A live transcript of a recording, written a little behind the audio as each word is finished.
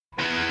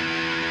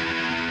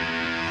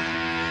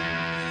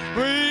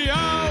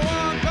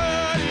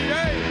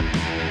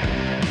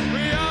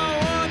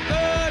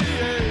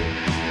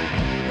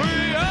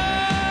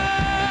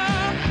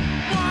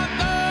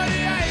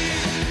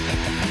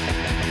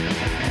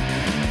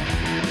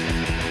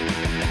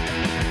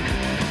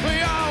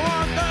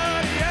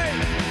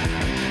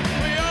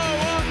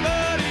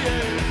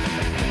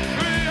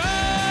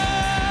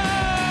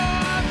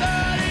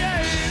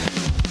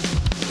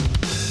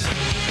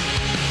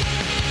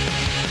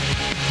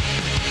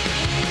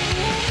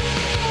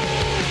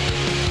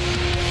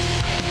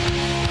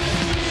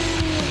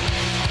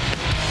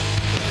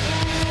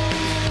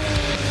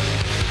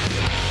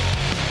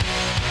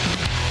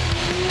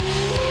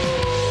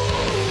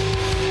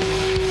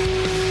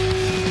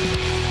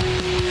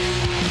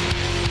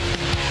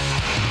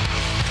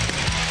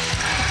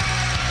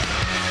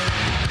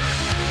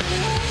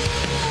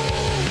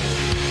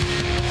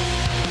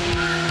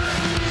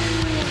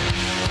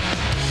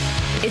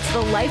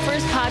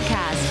LIFERS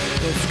podcast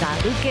with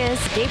Scott Lucas,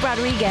 Gabe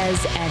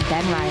Rodriguez, and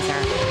Ben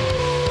Reiser.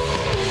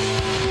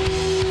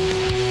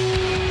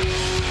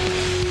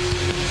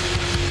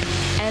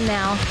 And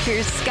now,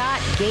 here's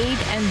Scott, Gabe,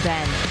 and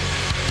Ben.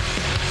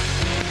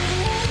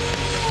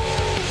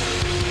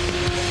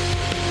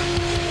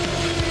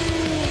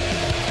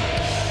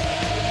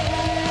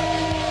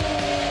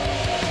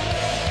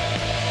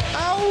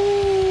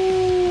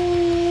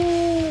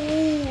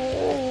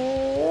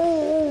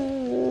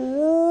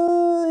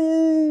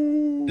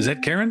 Is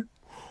that Karen?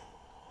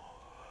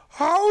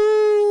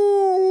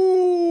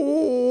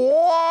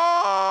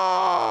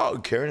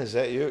 Karen, is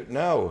that you?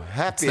 No.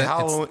 Happy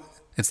Halloween.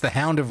 It's the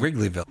Hound of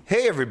Wrigleyville.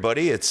 Hey,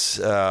 everybody. It's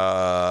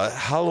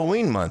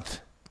Halloween month.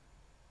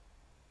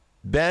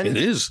 Ben? It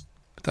is.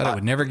 I thought I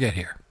would never get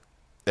here.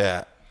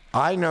 Yeah.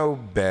 I know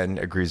Ben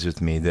agrees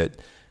with me that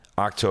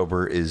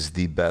October is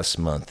the best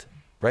month.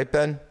 Right,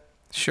 Ben?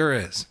 Sure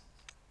is.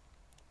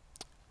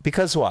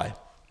 Because why?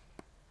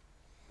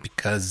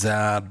 Because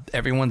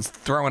everyone's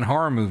throwing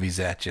horror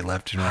movies at you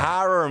left and right.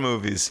 Horror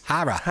movies.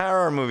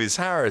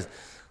 Horror.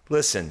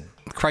 Listen.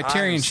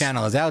 Criterion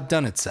Channel has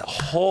outdone itself.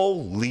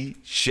 Holy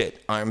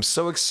shit. I'm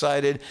so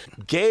excited.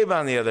 Gabe,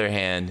 on the other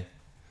hand,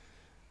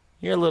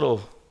 you're a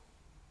little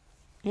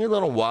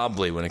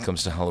wobbly when it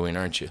comes to Halloween,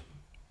 aren't you?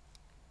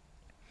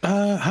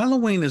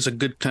 Halloween is a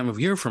good time of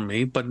year for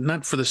me, but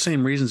not for the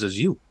same reasons as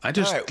you. I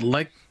just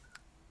like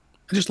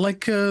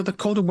the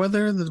colder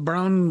weather, the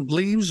brown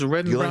leaves, the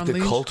red and brown leaves. You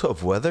like the cult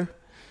of weather?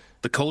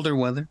 The colder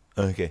weather.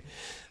 Okay.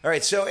 All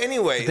right. So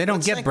anyway, they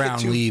don't get brown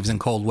leaves in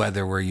cold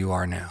weather where you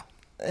are now.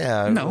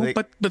 Yeah. No,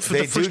 but for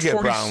the first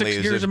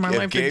 46 years of my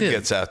life, Gabe they did.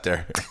 gets out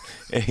there,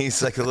 and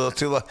he's like a little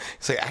too low.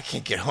 He's like, I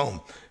can't get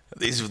home.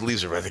 These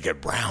leaves would rather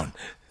get brown.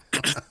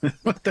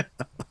 What the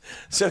hell?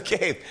 So,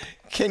 Gabe,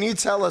 can you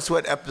tell us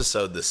what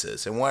episode this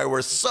is and why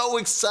we're so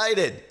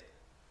excited?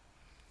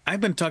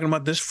 I've been talking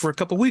about this for a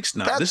couple weeks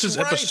now. This is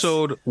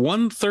episode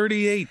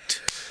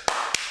 138.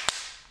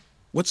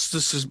 What's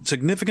the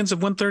significance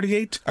of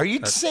 138? Are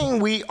you saying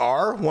we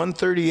are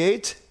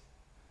 138?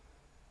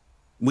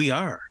 We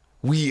are.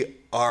 We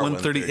are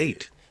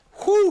 138.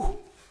 Whew.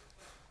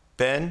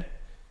 Ben?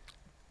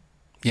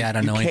 Yeah, I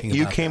don't know anything about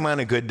You came on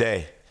a good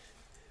day.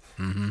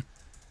 Mm-hmm.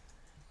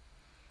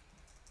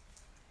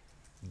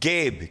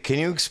 Gabe, can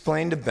you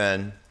explain to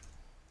Ben,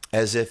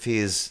 as if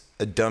he's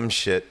a dumb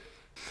shit,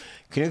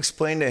 can you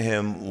explain to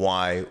him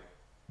why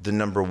the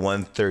number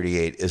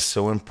 138 is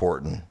so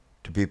important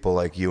to people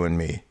like you and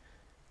me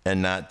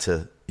and not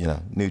to,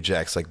 new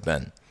jacks like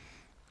Ben?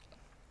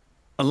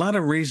 A lot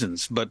of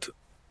reasons, but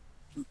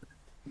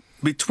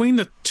between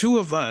the two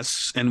of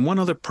us and one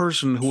other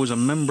person who was a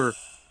member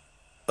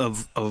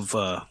of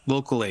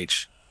Local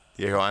H,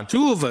 You're on?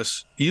 two of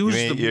us use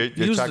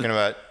you're talking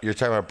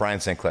about Brian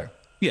St. Clair.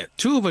 Yeah,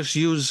 two of us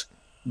use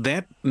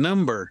that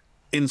number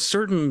in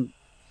certain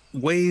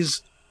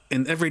ways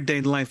in everyday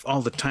life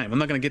all the time. I'm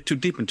not going to get too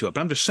deep into it,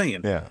 but I'm just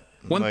saying. Yeah.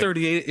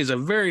 138 is a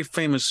very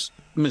famous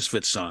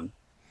Misfits song.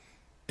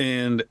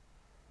 And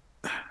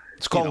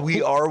it's called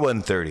We Are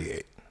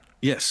 138.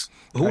 Yes.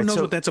 Who knows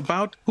what that's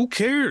about? Who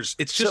cares?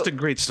 It's just a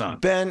great song.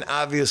 Ben,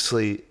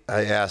 obviously,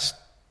 I asked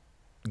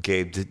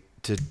Gabe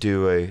to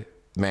do a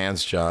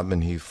man's job,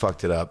 and he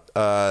fucked it up.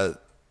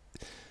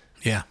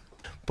 Yeah.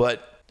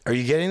 But are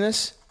you getting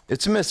this?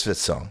 It's a Misfits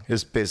song.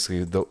 It's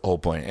basically the whole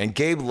point. And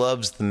Gabe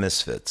loves the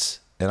Misfits,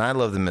 and I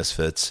love the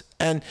Misfits.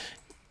 And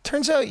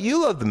turns out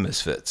you love the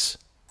Misfits.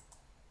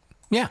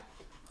 Yeah.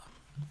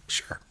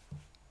 Sure.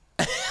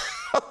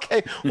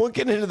 Okay, we'll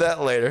get into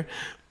that later.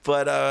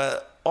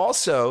 But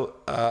also,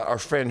 our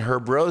friend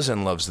Herb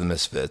Rosen loves the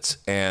Misfits,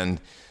 and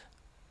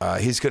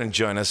he's going to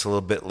join us a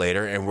little bit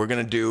later, and we're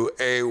going to do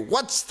a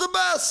What's the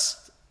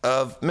Best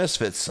of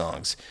Misfits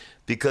songs,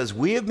 because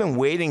we have been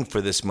waiting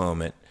for this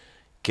moment,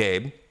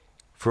 Gabe,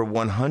 for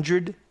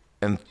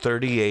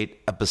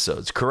 138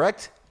 episodes,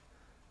 correct?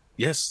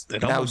 Yes.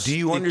 Now, do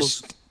you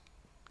understand?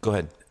 Go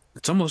ahead.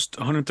 It's almost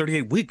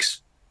 138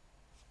 weeks.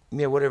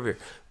 Yeah, whatever.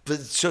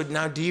 But so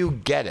now, do you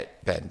get it,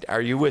 Ben?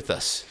 Are you with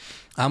us?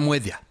 I'm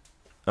with you.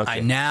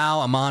 Okay.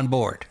 I'm on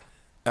board.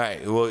 All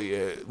right. Well,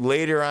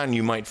 later on,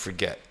 you might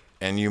forget,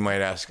 and you might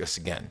ask us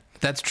again.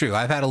 That's true.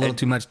 I've had a little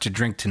too much to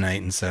drink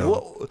tonight, and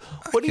so.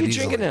 What are you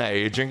drinking tonight? Are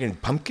you drinking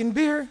pumpkin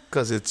beer?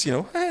 Because it's,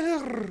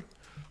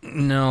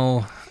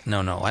 No.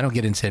 I don't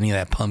get into any of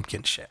that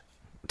pumpkin shit.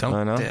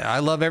 I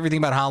love everything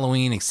about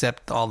Halloween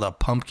except all the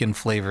pumpkin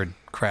flavored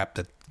crap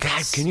that.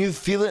 God, can you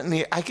feel it in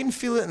the? I can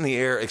feel it in the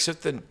air.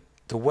 Except that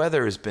the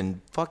weather has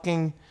been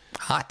fucking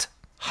hot,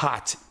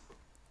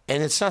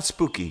 and it's not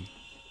spooky.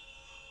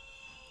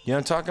 You know what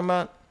I'm talking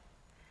about?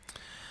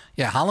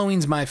 Yeah,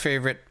 Halloween's my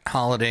favorite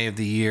holiday of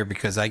the year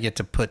because I get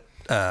to put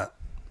a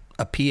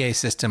PA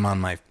system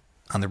on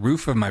the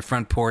roof of my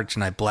front porch,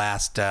 and I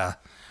blast. Get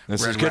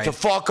the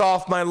fuck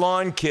off my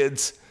lawn,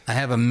 kids. I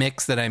have a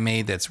mix that I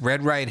made that's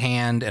Red Right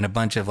Hand and a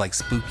bunch of like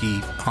spooky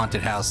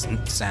haunted house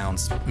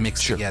sounds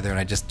mixed together, and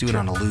I just do it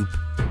on a loop.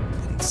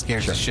 And it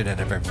scares the shit out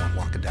of everyone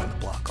walking down the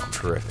block.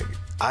 Terrific.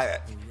 I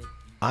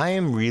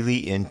am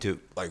really into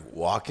like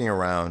walking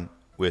around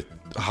with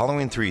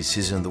Halloween 3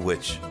 Season of the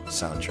Witch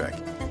soundtrack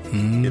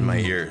in my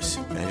ears.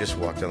 And I just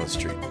walked down the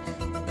street.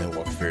 And I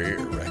walked very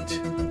erect.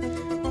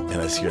 And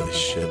I scared the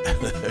shit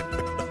out of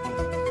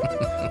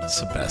her. It's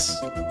the best.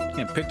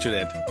 Can't picture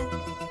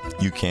that.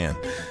 You can.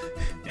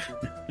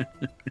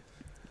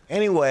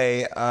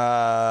 Anyway,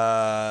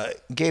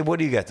 Gabe, what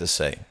do you got to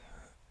say?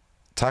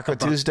 Taco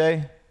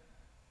Tuesday?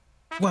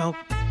 Well,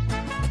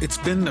 it's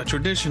been a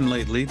tradition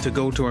lately to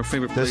go to our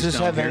favorite place Does this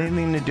down have here.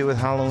 anything to do with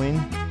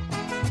Halloween?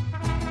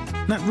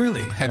 Not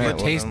really. Have your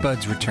taste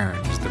buds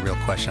returned is the real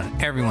question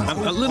on everyone's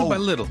A little by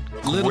little.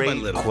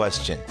 Great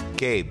question.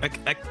 Gabe,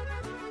 I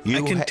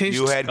can taste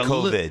you had a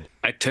COVID.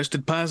 I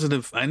tested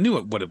positive. I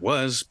knew what it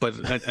was, but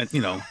I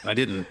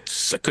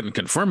couldn't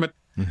confirm it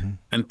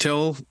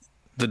until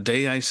the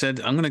day I said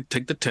I'm going to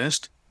take the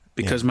test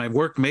because my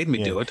work made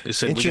me do it. It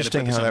said,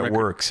 interesting how that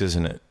works,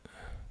 isn't it?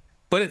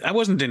 But I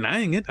wasn't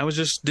denying it. I was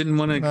just didn't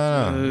want to.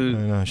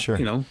 No, sure.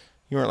 You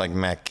weren't like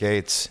Matt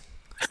Gaetz.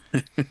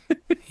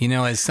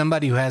 As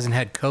somebody who hasn't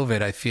had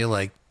COVID, I feel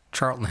like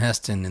Charlton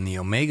Heston in the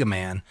Omega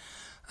Man.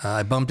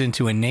 I bumped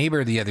into a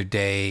neighbor the other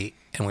day,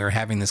 and we were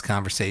having this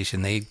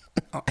conversation. They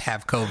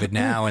have COVID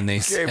now, and they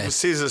Gabe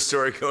sees the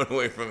story going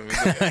away from me.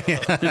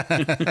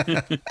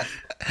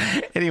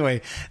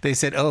 Anyway, they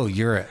said, "Oh,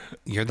 you're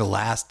the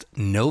last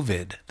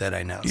Novid that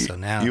I know." So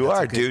now you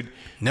are, dude.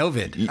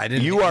 Novid. I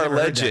didn't. You are never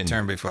legend. Heard that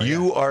term before.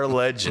 You are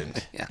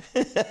legend. Yeah.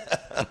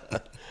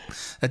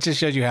 That just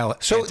shows you how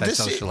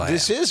antisocial I am.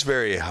 This is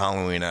very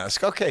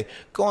Halloween-esque. Okay,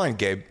 go on,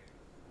 Gabe.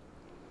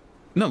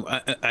 No,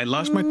 I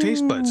lost my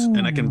taste buds,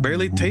 and I can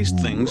barely taste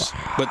things.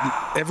 But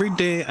every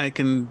day I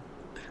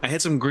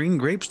had some green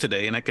grapes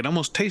today, and I could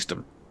almost taste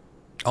them.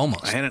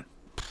 Almost. I hadn't.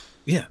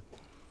 Yeah.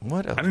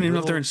 What? I don't even know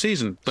if they're in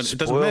season, but it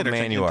doesn't matter.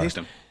 Man, I can taste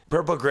them.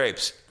 Purple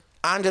grapes.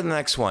 On to the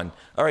next one.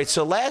 All right.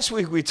 So last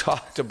week we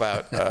talked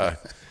about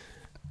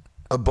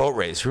a boat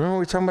race. Remember we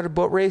were talking about a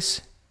boat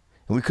race,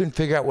 and we couldn't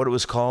figure out what it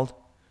was called.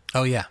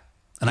 Oh yeah.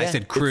 And Yeah, I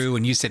said crew,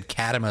 and you said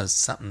catamaran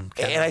something.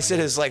 And I said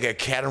it's like a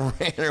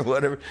catamaran or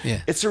whatever.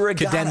 Yeah. It's a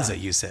regatta. Cadenza,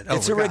 you said. Oh,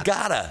 it's a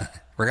regatta.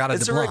 Regatta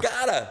it's de a Blanc.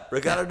 regatta.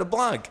 Regatta de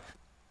Blanc.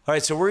 All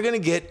right, so we're going to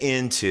get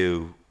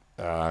into,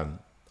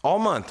 all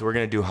month, we're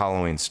going to do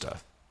Halloween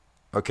stuff.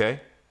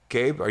 Okay?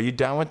 Gabe, are you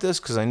down with this?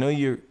 Because I know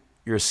you're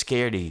a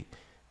fraidy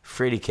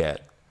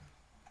cat.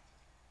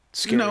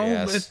 Scary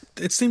ass.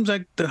 It seems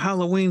like the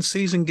Halloween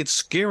season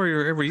gets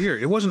scarier every year.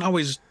 It wasn't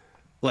always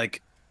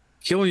like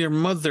kill your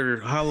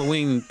mother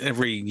Halloween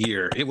every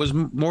year. It was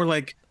more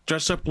like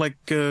dress up like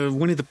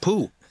Winnie the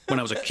Pooh when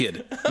I was a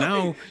kid.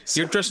 Now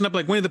you're dressing up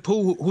like Winnie the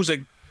Pooh, who's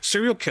a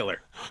serial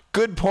killer.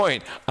 Good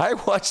point. I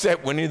watched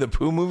that Winnie the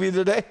Pooh movie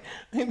today.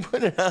 I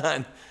put it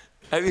on.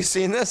 Have you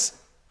seen this?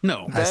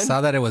 No. I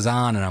saw that it was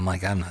on, and I'm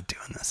like, I'm not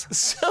doing this.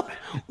 So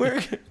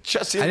we're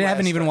just. I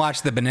haven't even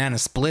watched the Banana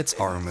Splits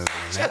horror movie.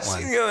 That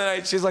Just one. the other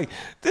night, she's like,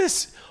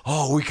 "This.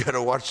 Oh, we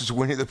gotta watch this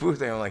Winnie the Pooh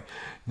thing." I'm like,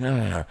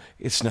 No,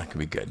 it's not gonna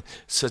be good.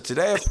 So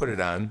today I put it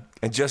on,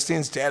 and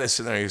Justine's dad is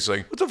sitting there. He's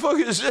like, "What the fuck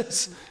is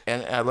this?"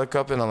 And I look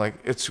up, and I'm like,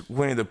 "It's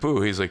Winnie the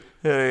Pooh." He's like,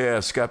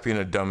 "Yeah, Scott being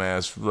a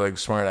dumbass, like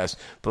smart ass,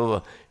 blah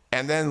blah."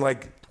 And then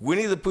like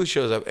Winnie the Pooh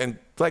shows up and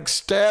like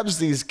stabs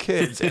these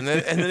kids, and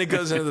then it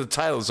goes into the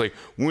title. It's like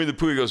Winnie the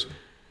Pooh. He goes,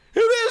 "It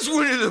is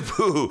Winnie the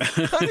Pooh."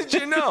 How did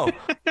you know?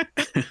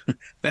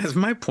 That's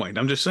my point.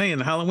 I'm just saying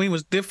Halloween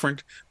was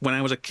different when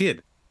I was a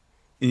kid,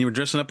 and you were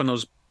dressing up in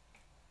those,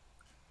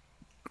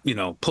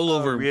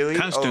 pullover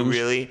costumes. Oh,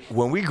 really?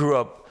 When we grew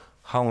up,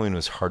 Halloween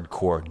was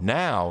hardcore.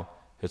 Now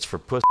it's for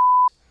puss.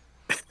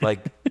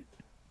 Like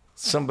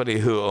somebody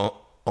who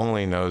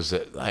only knows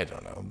that, I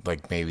don't know,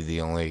 like maybe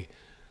the only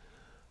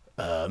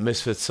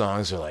Misfits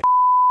songs are like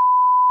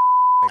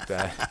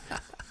that.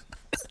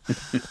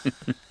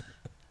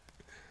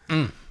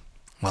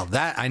 Well,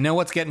 that I know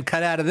what's getting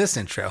cut out of this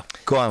intro.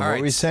 Go on. All What right,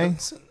 were you saying?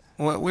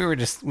 Well,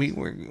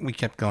 we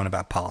kept going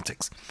about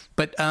politics,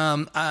 but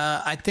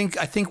I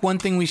think one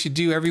thing we should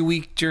do every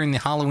week during the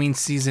Halloween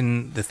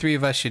season, the three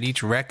of us should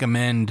each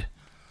recommend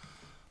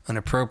an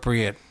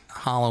appropriate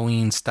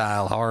Halloween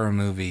style horror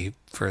movie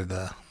for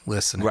the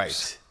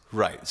listeners.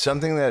 Right.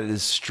 Something that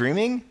is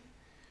streaming.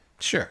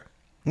 Sure.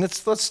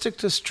 Let's stick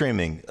to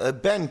streaming.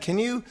 Ben, can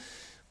you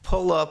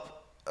pull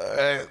up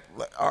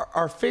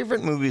our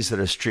favorite movies that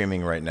are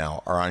streaming right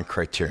now are on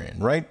Criterion,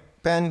 right?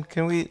 Ben,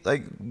 can we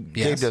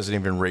Gabe doesn't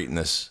even rate in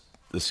this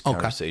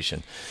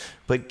conversation.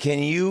 But can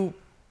you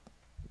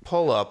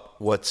pull up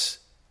what's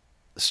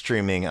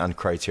streaming on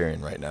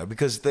Criterion right now?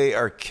 Because they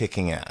are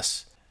kicking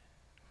ass.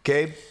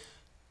 Gabe,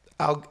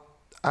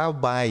 I'll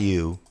buy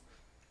you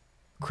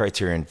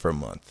Criterion for a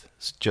month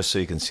just so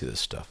you can see this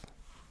stuff.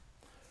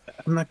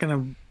 I'm not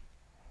going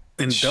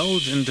to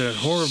indulge into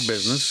horror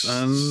business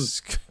on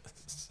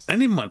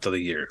any month of the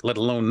year, let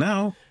alone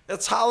now.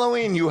 It's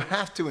Halloween. You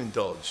have to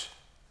indulge.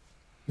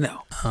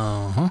 No.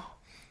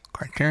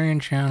 Criterion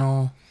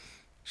Channel,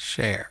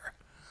 share.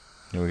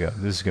 Here we go.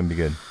 This is going to be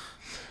good.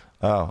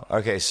 Oh,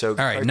 okay. So, all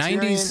right,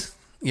 Criterion 90s.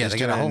 Yeah, they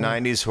got a whole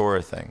 90s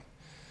horror thing.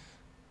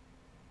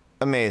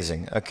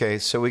 Amazing. Okay,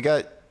 so we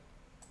got.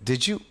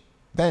 Did you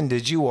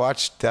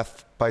watch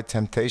Death by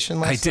Temptation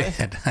last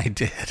night? I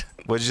did.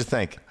 What did you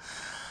think?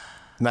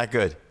 Not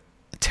good.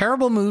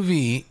 Terrible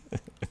movie,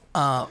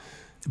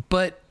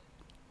 but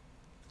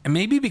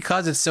maybe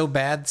because it's so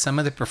bad, some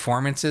of the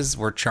performances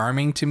were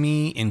charming to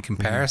me in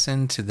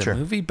comparison to the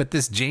movie. But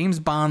this James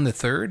Bond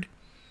III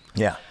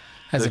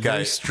has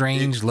very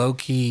strange,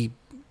 low-key,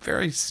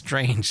 very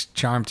strange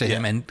charm to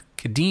him. And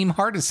Kadeem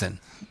Hardison.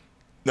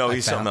 No,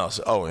 he's something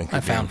else. Oh, and I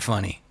found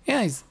funny.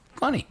 Yeah, he's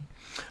funny.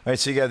 All right,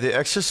 so you got The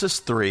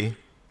Exorcist 3,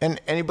 and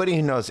anybody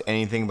who knows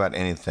anything about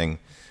anything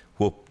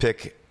will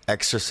pick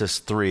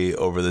Exorcist 3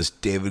 over this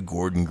David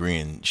Gordon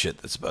Green shit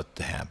that's about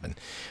to happen.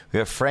 We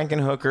have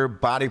Frankenhooker,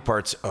 Body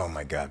Parts. Oh,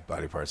 my God,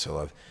 Body Parts I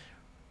love.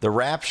 The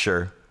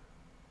Rapture.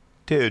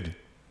 Dude.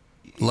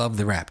 Love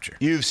The Rapture.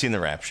 You've seen The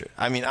Rapture.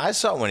 I mean, I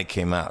saw it when it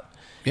came out.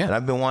 Yeah. And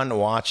I've been wanting to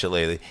watch it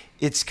lately.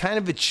 It's kind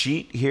of a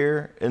cheat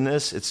here in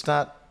this. It's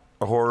not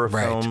a horror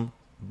film,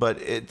 but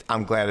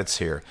I'm glad it's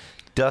here.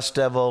 Dust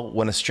Devil,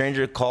 When a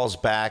Stranger Calls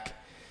Back.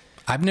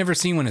 I've never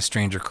seen When a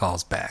Stranger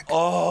Calls Back.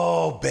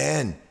 Oh,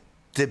 Ben.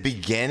 The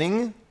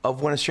beginning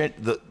of When a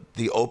Stranger...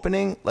 The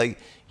opening, like,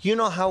 you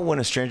know how When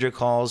a Stranger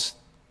Calls,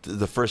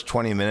 the first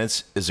 20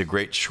 minutes is a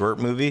great short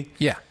movie?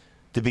 Yeah.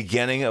 The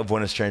beginning of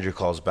When a Stranger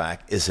Calls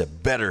Back is a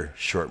better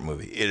short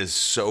movie. It is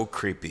so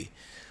creepy.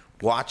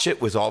 Watch it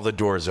with all the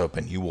doors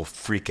open. You will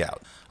freak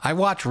out. I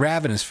watched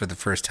Ravenous for the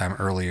first time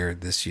earlier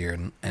this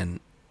year and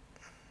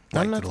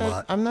liked it a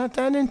lot. I'm not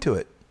that into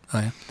it. Oh,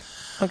 yeah.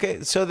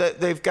 Okay, so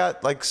that they've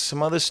got like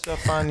some other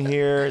stuff on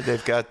here.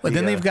 They've got. But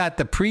then they've got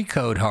the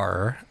pre-code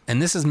horror, and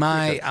this is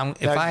my.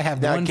 If I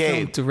have one Gabe,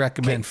 film to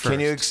recommend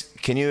first,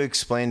 can you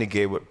explain to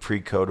Gabe what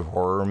pre-code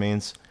horror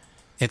means?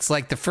 It's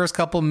like the first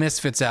couple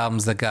Misfits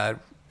albums that got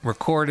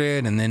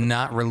recorded and then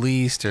not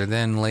released, or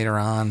then later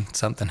on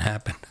something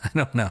happened. I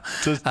don't know.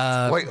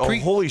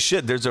 Wait, holy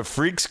shit! There's a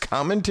Freaks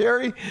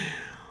commentary.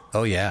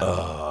 Oh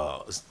yeah.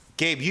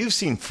 Gabe, you've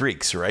seen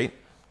Freaks, right?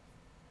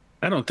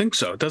 I don't think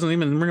so. It doesn't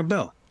even ring a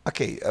bell.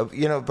 Okay,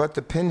 but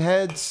the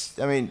pinheads.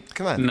 I mean,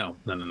 come on. No.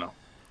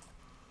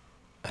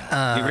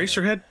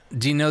 Eraserhead.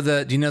 Do you know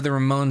the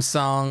Ramones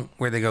song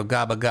where they go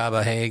gabba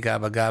gabba hey,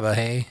 gabba gabba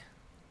hey?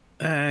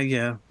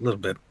 Yeah, a little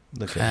bit.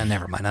 Okay.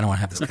 Never mind. I don't want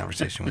to have this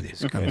conversation with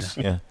you. Calm down.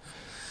 Yeah.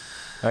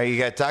 All right, you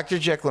got Dr.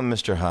 Jekyll and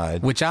Mr.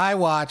 Hyde, Which I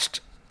watched,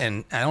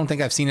 and I don't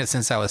think I've seen it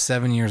since I was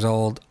 7 years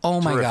old.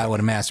 Oh my God,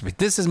 what a masterpiece!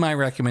 This is my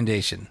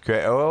recommendation.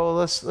 Okay. Oh,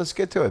 let's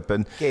get to it.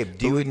 But Gabe,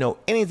 do you know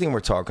anything we're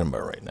talking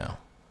about right now?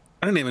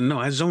 I didn't even know.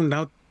 I zoned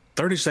out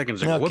 30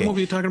 seconds ago. Okay. What movie are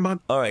you talking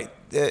about? All right,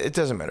 it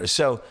doesn't matter.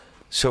 So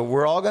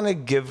we're all going to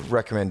give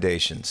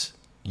recommendations.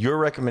 Your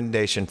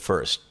recommendation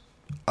first.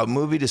 A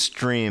movie to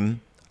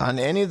stream on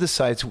any of the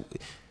sites.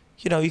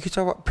 You could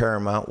talk about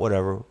Paramount,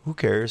 whatever. Who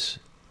cares?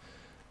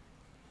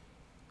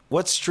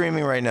 What's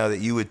streaming right now that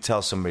you would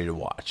tell somebody to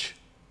watch?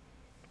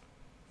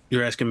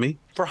 You're asking me?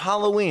 For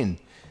Halloween.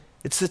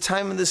 It's the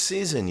time of the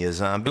season, you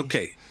zombie.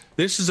 Okay.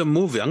 This is a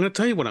movie. I'm going to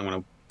tell you what I'm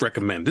going to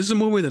recommend. This is a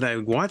movie that I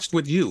watched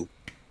with you.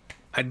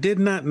 I did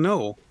not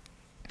know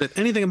that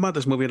anything about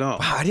this movie at all.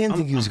 Wow, I didn't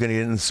think he was going to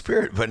get in the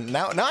spirit, but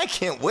now I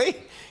can't wait.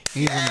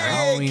 He's in the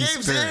Halloween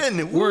Gabe's spirit.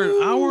 in. We're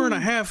an hour and a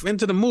half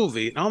into the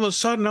movie, and all of a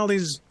sudden, all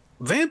these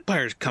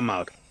vampires come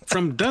out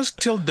from dusk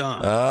till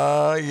dawn.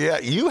 Yeah,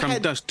 from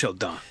dusk till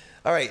dawn.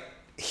 All right,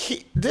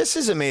 this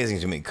is amazing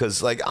to me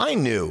because, like, I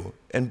knew,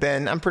 and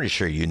Ben, I'm pretty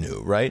sure you knew,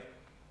 right?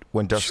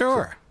 When Dusk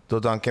Till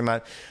Dawn came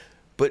out,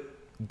 but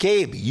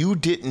Gabe, you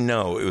didn't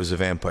know it was a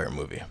vampire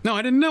movie. No,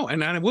 I didn't know,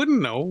 and I wouldn't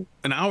know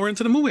an hour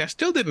into the movie. I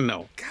still didn't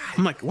know. God.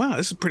 I'm like, wow,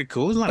 this is pretty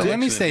cool. There's a lot of But let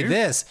me action say in here.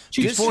 this: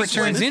 before it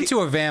turns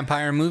into a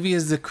vampire movie,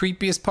 is the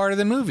creepiest part of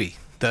the movie.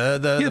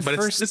 The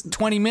first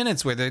 20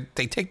 minutes where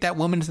they take that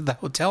woman to the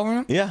hotel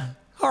room. Yeah,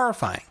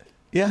 horrifying.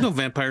 Yeah, no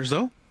vampires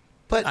though.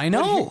 But I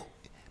know.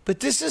 But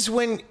this is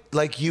when,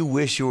 like, you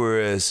wish you were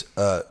as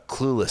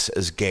clueless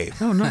as Gabe.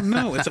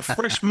 No. It's a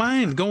fresh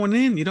mind going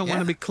in. You don't want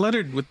to be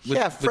cluttered with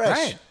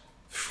fresh.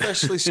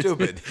 Freshly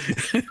stupid.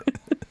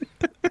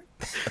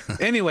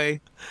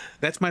 Anyway,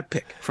 that's my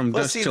pick from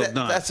Dusk Till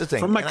Dawn. That's the thing.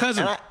 From my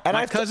cousin.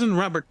 My cousin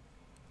Robert.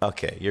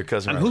 Okay, your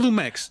cousin on Robert. Hulu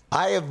Max.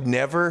 I have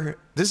never.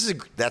 That's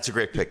a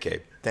great pick,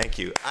 Gabe. Thank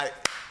you.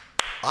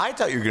 I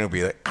thought you were going to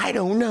be like, I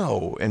don't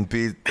know, and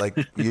be like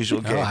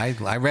usual Gabe.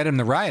 No, I read him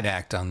the riot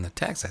act on the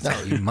text. I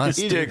thought you must.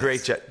 You did a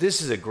great job.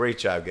 This is a great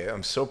job, Gabe.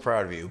 I'm so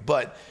proud of you.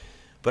 But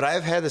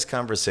I've had this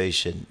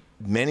conversation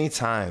many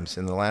times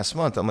in the last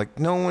month. I'm like,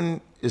 no one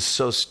is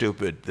so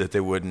stupid that they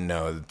wouldn't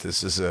know that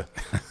this is a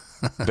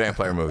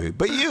vampire movie.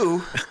 But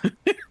you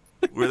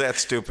were that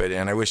stupid,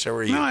 and I wish I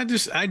were you. No,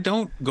 I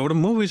don't go to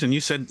movies, and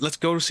you said, let's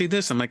go to see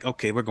this. I'm like,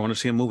 okay, we're going to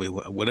see a movie.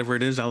 Whatever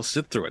it is, I'll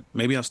sit through it.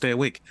 Maybe I'll stay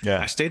awake.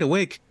 Yeah. I stayed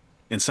awake,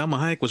 and Salma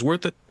Hayek was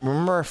worth it.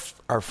 Remember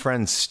our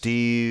friend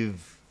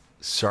Steve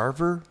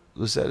Sarver?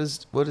 Was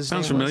that what his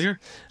Sounds name familiar.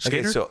 was?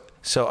 Okay,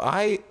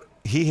 so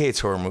he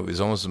hates horror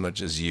movies almost as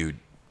much as you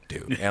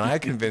do. And I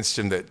convinced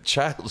him that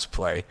Child's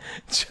Play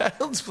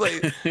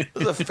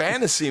was a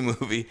fantasy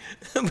movie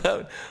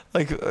about,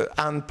 like,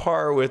 on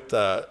par with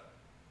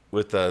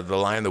with the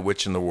Lion, the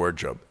Witch, and the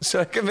Wardrobe. So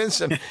I convinced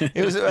him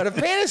it was about a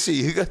fantasy.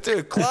 You go through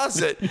a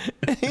closet,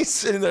 and he's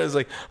sitting there. I was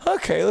like,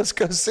 okay, let's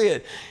go see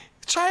it.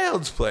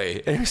 Child's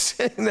Play. And he was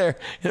sitting there,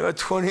 and about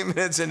 20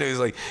 minutes into it, he's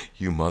like,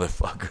 you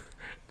motherfucker.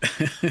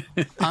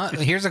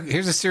 Here's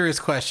a serious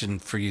question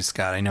for you,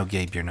 Scott. I know,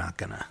 Gabe, you're not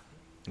gonna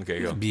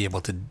be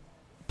able to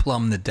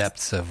plumb the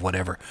depths of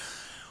whatever.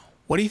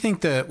 What do you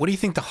think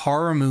the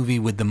horror movie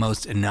with the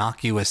most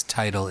innocuous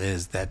title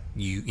is that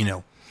you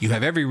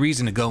have every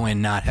reason to go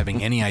in not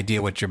having any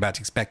idea what you're about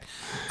to expect?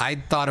 I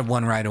thought of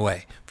one right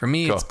away. For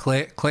me, it's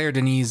Claire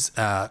Denis'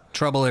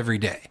 Trouble Every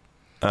Day,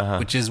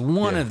 which is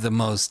one of the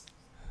most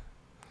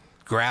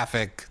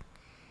graphic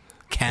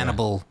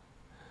cannibal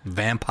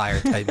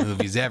vampire type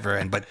movies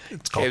ever, but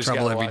it's called Gabe's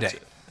Trouble Every Day.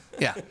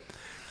 Yeah. You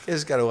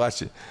just gotta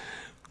watch it.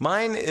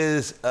 Mine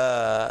is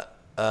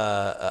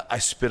I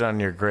Spit on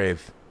Your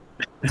Grave.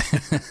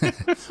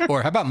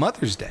 Or how about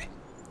Mother's Day?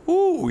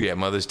 Ooh, yeah,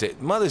 Mother's Day.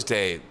 Mother's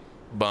Day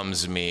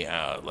bums me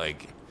out.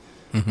 Like,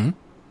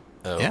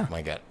 oh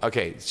my God.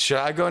 Okay, should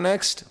I go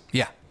next?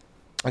 Yeah.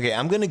 Okay,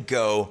 I'm gonna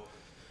go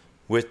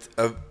with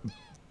a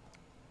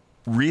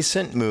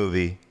recent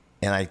movie,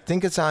 and I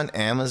think it's on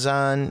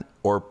Amazon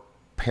or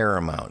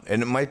Paramount,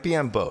 and it might be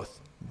on both.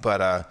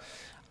 But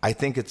I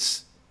think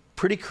it's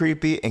pretty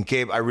creepy. And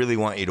Gabe, I really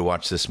want you to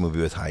watch this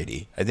movie with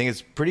Heidi. I think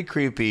it's pretty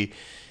creepy,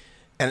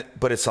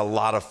 but it's a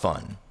lot of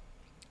fun.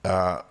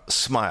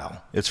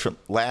 Smile. It's from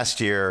last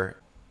year.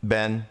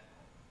 Ben,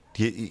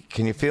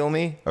 can you feel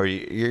me? Or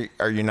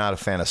are you not a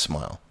fan of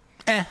Smile?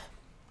 Yeah.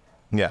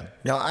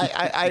 No,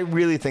 I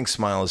really think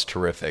Smile is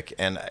terrific,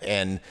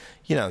 and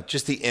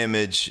just the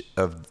image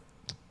of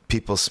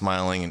people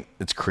smiling, and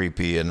it's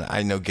creepy, and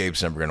I know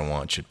Gabe's never going to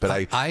watch it, but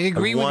I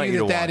agree with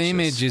you that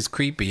image is is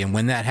creepy, and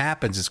when that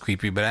happens, it's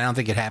creepy. But I don't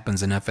think it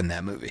happens enough in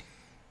that movie.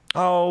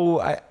 Oh,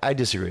 I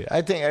disagree.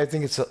 I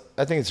think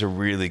it's a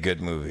really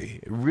good movie,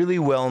 really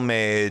well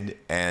made,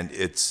 and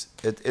it's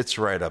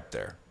right up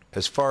there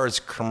as far as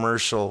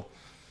commercial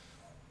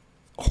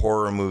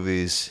horror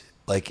movies,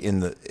 like in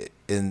the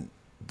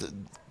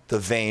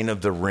vein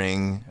of The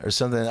Ring or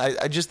something.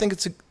 I just think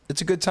it's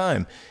a good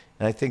time,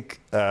 and I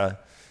think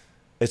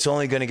it's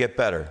only going to get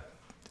better.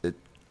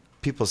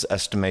 People's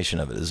estimation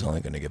of it is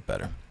only going to get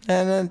better.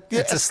 And then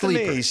it's a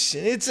sleeper.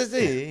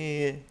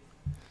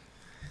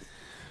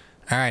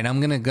 All right, I'm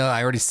going to go.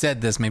 I already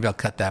said this. Maybe I'll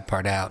cut that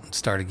part out and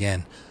start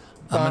again.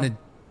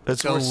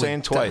 That's worth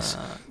saying twice.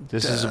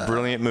 This is a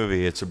brilliant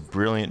movie. It's a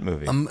brilliant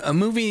movie. A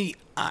movie,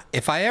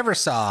 if I ever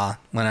saw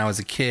when I was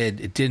a kid,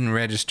 it didn't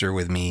register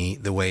with me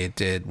the way it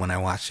did when I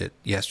watched it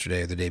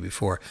yesterday or the day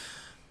before.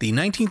 The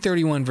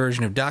 1931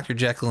 version of Dr.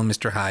 Jekyll and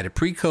Mr. Hyde, a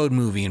pre-code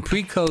movie. And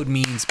pre-code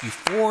means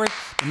before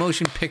the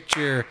Motion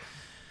Picture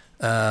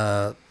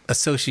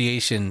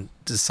Association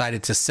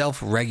decided to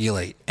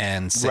self-regulate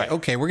and say,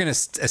 okay, we're going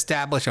to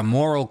establish a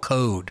moral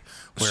code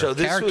where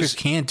characters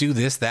can't do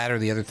this, that, or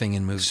the other thing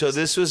in movies. So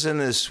this was in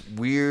this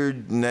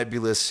weird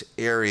nebulous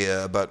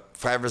area about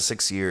 5 or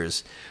 6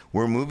 years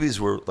where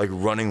movies were like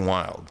running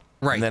wild.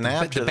 Right. And then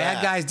after the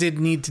bad guys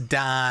didn't need to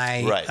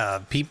die.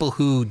 Right. People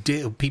who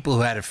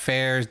had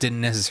affairs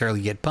didn't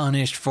necessarily get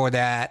punished for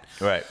that.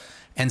 Right.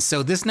 And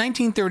so this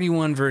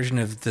 1931 version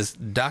of this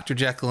Dr.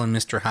 Jekyll and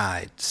Mr.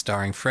 Hyde,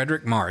 starring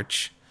Frederick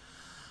March.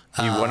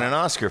 He won an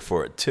Oscar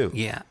for it, too.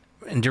 Yeah.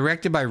 And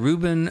directed by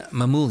Ruben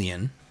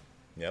Mamoulian.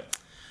 Yep.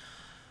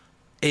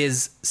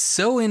 Is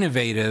so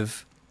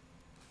innovative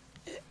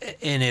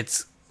in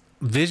its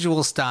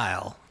visual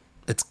style.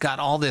 It's got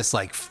all this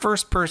like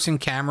first-person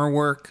camera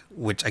work,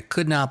 which I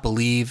could not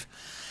believe.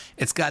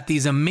 It's got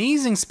these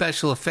amazing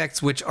special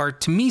effects, which are,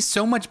 to me,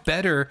 so much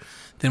better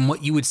than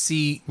what you would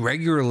see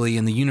regularly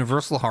in the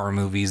Universal horror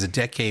movies a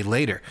decade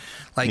later.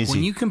 Like,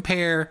 when you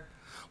compare...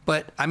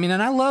 But, I mean,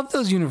 and I love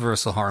those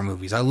Universal horror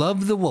movies. I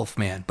love The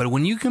Wolfman. But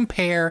when you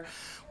compare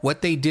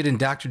what they did in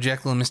Dr.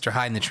 Jekyll and Mr.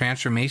 Hyde in the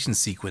transformation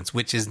sequence,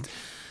 which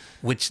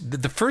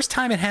the first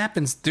time it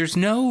happens, it's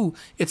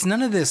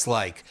none of this,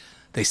 like,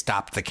 they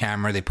stopped the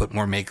camera, they put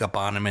more makeup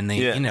on him, and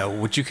they,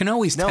 which you can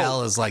always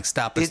tell is like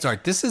stop and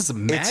start. This is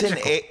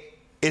magical.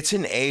 It's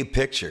an A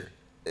picture.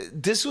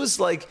 This was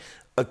like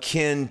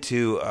akin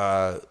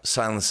to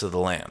Silence of the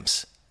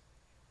Lambs.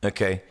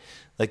 Okay?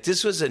 Like,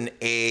 this was an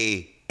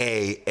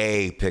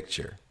A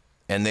picture,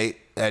 and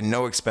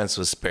no expense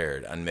was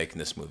spared on making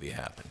this movie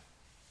happen.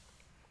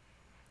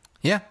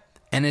 Yeah,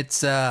 and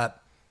it's I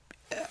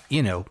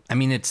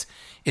mean,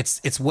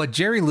 it's what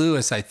Jerry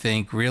Lewis, I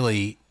think,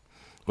 really.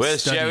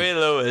 Where's Jerry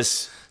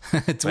Lewis?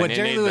 It's what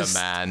Jerry Lewis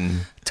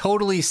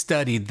totally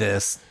studied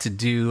this to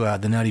do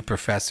The Nutty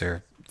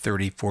Professor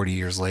 30, 40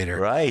 years later.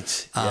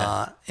 Right.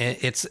 Yeah.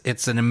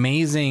 It's an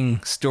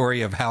amazing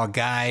story of how a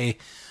guy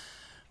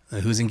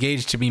who's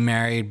engaged to be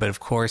married, but of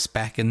course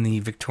back in the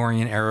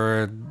Victorian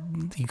era,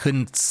 he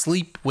couldn't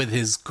sleep with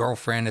his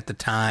girlfriend at the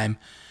time.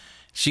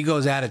 She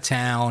goes out of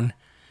town,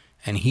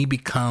 and he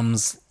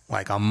becomes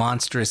like a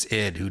monstrous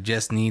id who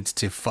just needs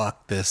to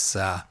fuck this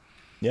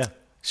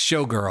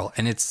showgirl,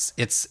 and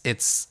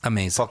it's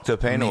amazing. Fuck the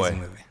pain amazing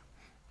away.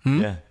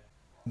 Movie. Yeah.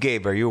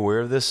 Gabe, are you aware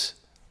of this?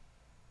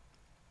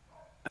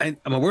 I'm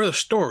aware of the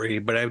story,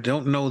 but I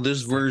don't know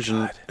this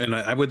version. And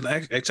I would.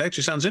 It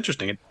actually sounds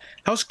interesting.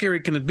 How scary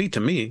can it be to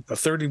me? A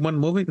 31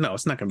 movie? No,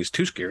 it's not going to be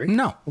too scary.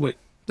 No. Wait.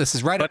 This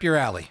is right up your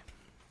alley.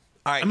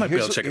 All right, I might be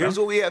able to check it out. Here's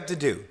what we have to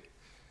do.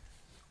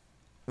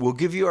 We'll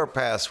give you our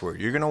password.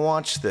 You're going to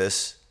watch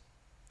this,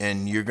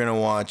 and you're going to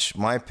watch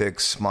my pick,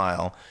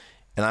 Smile,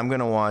 and I'm going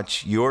to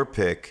watch your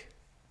pick.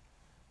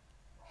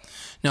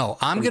 No,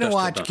 I'm going to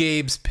watch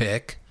Gabe's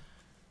pick.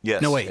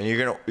 Yes. No, wait. And you're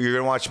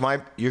gonna watch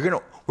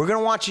we're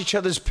gonna watch each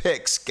other's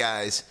picks,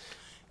 guys.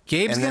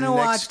 Gabe's going to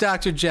watch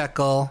Dr.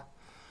 Jekyll.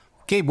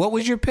 Gabe, what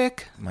was your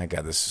pick? My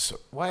God,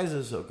 why is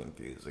this so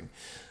confusing?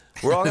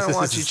 We're all gonna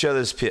watch each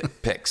other's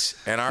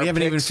picks, and we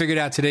haven't even figured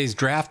out today's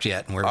draft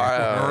yet, and we're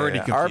already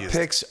confused. Our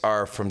picks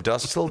are from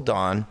Dusk Till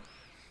Dawn,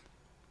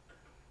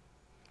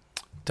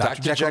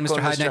 Dr. Jekyll and Mr.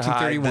 Hyde,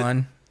 1931,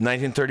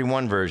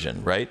 1931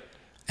 version, right?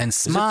 And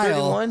Smile. Is it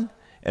 31?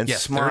 And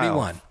yes, Smile.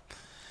 31.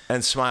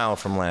 And Smile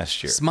from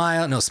last year.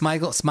 Smile,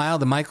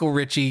 the Michael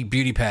Ritchie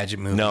beauty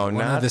pageant movie. No, one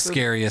not of the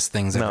scariest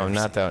things I've ever seen.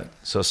 No, not that one.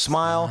 So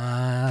Smile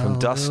from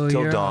Dusk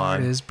Till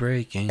Dawn is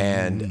breaking.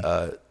 and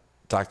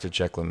Dr.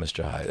 Jekyll and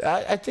Mr. Hyde.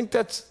 I think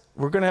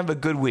we're going to have a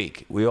good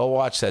week. We all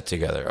watch that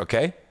together,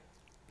 okay?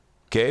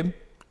 Gabe?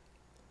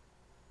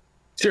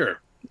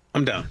 Sure.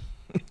 I'm down.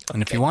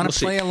 And if you want to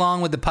play along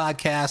with the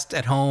podcast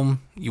at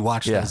home, you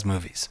watch those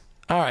movies.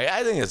 All right,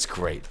 I think it's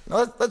great.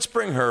 Let's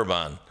bring Herb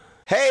on.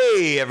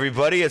 Hey,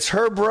 everybody, it's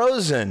Herb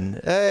Rosen.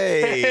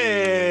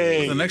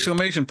 Hey. With an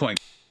exclamation point.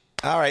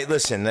 All right,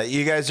 listen,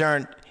 you guys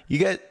aren't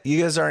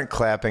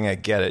clapping. I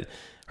get it.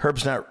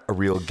 Herb's not a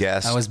real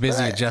guest. I was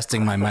busy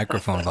adjusting my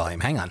microphone volume.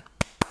 Hang on.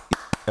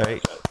 All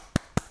right.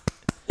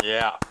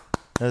 Yeah.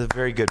 That's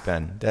very good,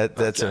 Ben.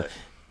 That's okay.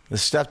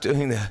 Stop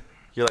doing that.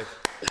 You're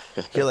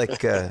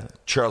like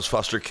Charles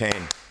Foster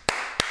Kane.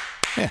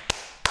 Yeah.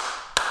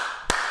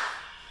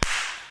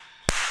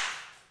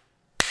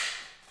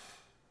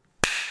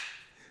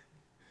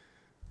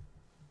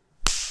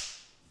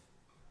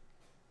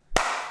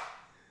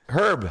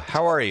 Herb,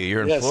 how are you?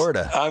 You're in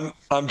Florida.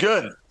 I'm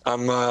good.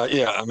 I'm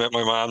at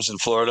my mom's in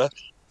Florida,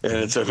 and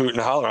it's a hoot and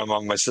holler. I'm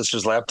on my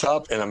sister's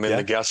laptop, and I'm in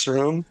the guest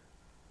room,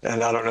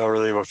 and I don't know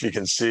really if you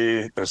can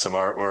see. There's some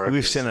artwork.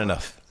 We've seen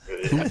enough.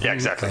 Yeah,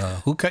 exactly.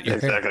 Who cut your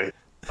hair?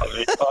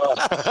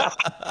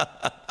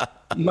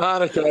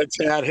 Monica,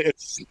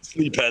 it's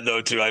sleephead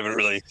though too. I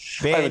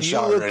haven't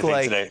showered or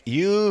anything today.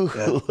 You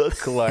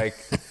look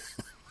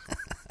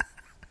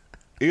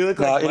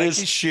like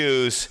Mikey's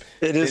shoes.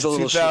 It is a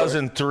little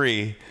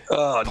 2003.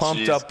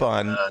 Pumped up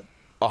on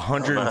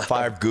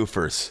 105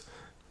 goofers.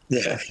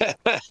 Yeah.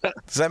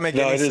 Does that make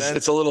any sense?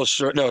 It's a little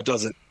short. No, it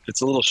doesn't.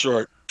 It's a little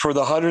short. For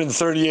the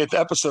 138th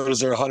episode, is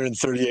there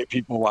 138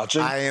 people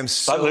watching? I am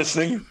so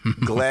listening.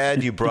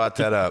 Glad you brought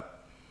that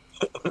up,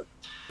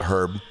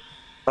 Herb.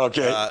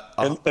 Okay.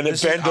 And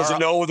if Ben doesn't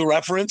know the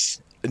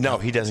reference? No,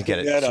 he doesn't get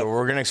it. So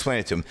we're going to explain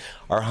it to him.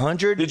 Our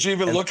 100. Did you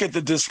even look at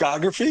the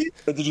discography?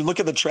 Or did you look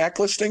at the track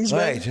listings,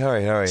 man? All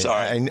right.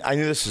 Sorry. I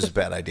knew this was a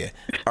bad idea.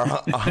 Our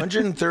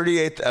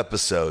 138th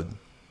episode.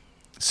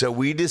 So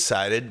we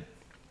decided,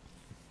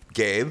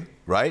 Gabe,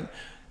 right?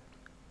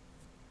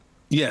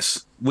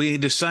 Yes, we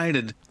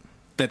decided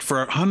that for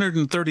our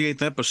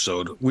 138th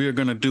episode, we are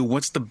going to do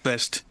What's the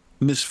Best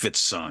Misfits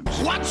songs.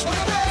 What's the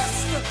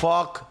best?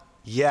 Fuck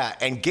yeah.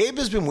 And Gabe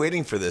has been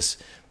waiting for this,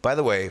 by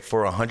the way,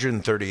 for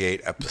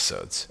 138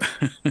 episodes.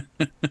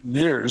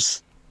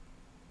 Years.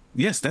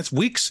 Yes, that's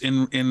weeks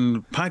in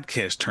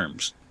podcast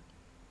terms.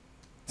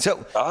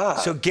 So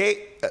Gabe,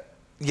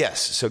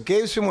 yes. So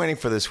Gabe's been waiting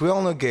for this. We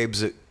all know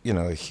Gabe's a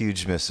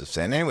huge Misfits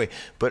fan. Anyway,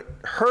 but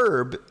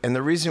Herb, and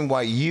the reason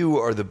why you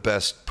are the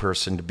best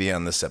person to be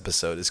on this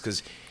episode is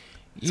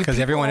because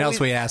everyone else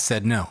we asked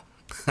said no.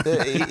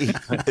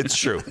 It's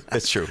true.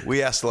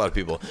 We asked a lot of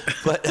people,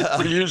 but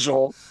per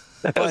usual.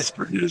 That's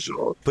per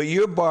usual. But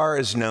your bar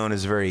is known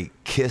as a very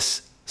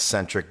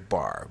Kiss-centric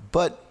bar.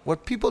 But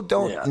what people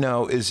don't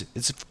know is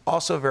it's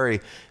also a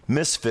very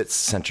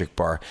Misfits-centric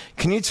bar.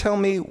 Can you tell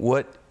me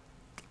what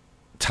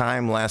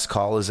time last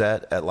call is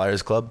at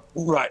Liars Club?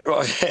 Right.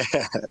 Well,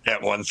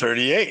 at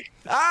 138.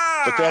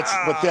 But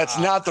that's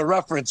not the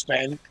reference,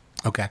 man.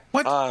 Okay.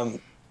 What?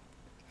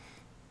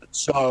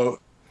 So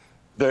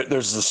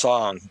there's a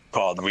song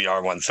called We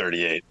Are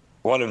 138.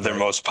 One of their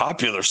most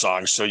popular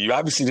songs. So you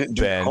obviously didn't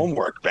do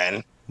homework,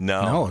 Ben.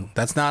 No,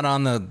 that's not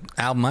on the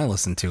album I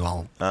listened to.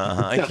 What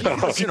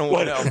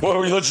were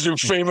we listening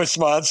to? Famous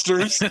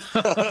Monsters?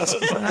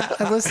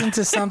 I listened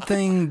to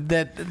something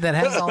that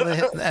has all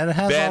the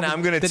Ben,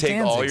 I'm going to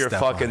take all your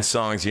fucking songs.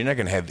 songs. You're not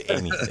going to have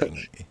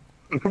anything.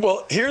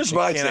 Well, here's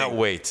my thing. Cannot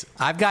wait.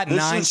 I've got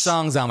 9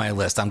 songs on my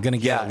list. I'm going to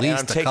get at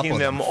least a couple of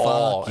them. Taking them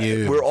all. Fuck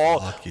you. We're all.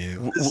 Fuck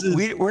you.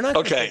 We're not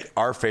going to pick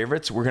our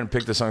favorites. We're going to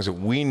pick the songs that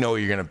we know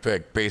you're going to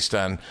pick based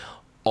on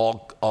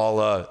all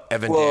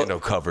Evan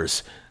Dando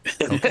covers.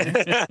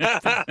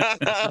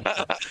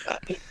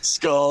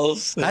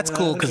 Skulls. That's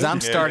cool because I'm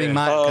starting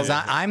mine because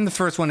I'm the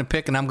first one to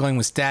pick and I'm going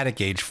with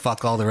Static Age.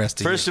 Fuck all the rest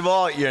of you. First of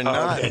all, you're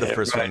not the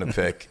first one to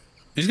pick.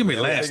 He's going to be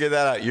last. Figure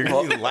that out. You're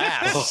going to be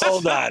last.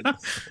 Hold on.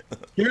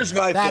 Here's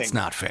my thing. That's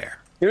not fair.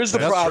 Here's the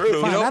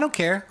problem. Fine, I don't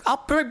care.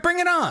 I'll bring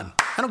it on.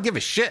 I don't give a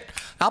shit.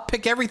 I'll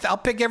pick every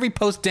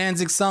post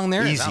Danzig song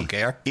there is. I don't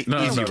care.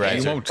 Easy riser.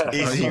 You won't.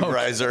 Easy You won't.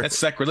 riser. That's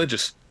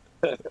sacrilegious.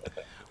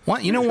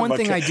 One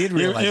thing I did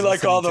realize. You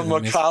like all the listening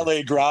to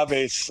Macaulay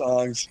Grave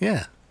songs.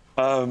 Yeah.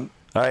 All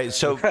right,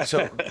 so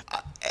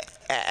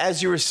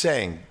as you were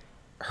saying,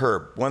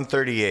 Herb,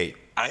 138,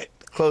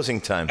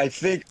 closing time. I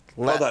think.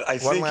 Hold on. I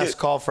think one last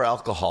call for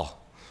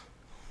alcohol.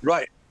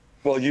 Right.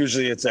 Well,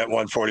 usually it's at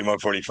 140,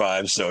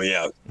 145. So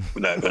yeah,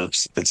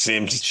 it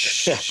seems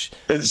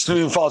it's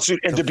to fall suit.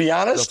 And to be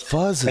honest, The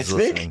fuzz is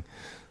listening.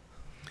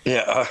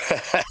 Yeah.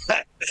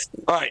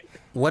 All right.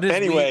 What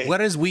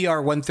does "We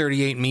Are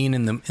 138" mean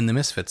in the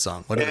Misfits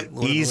song?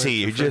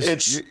 Easy.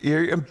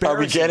 You're embarrassing. Are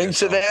we getting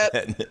yourself. to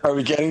that? Are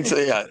we getting to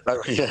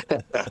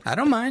that? I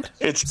don't mind.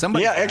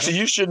 Actually,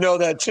 you should know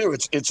that too.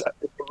 It's a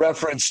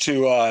reference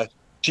to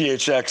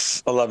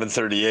THX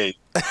 1138,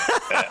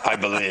 I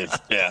believe.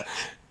 Yeah,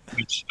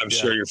 which I'm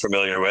sure you're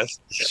familiar with.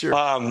 Sure.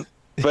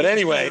 But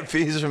anyway,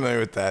 he's familiar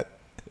with that.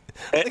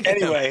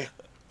 Anyway.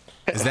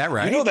 Is that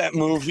right? You know that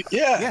movie?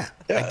 Yeah.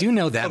 I do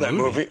know that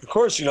movie. Of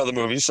course, you know the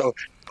movie. So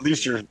at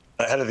least you're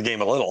ahead of the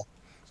game a little.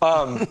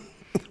 Well,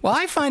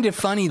 I find it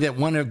funny that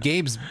one of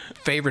Gabe's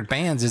favorite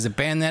bands is a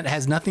band that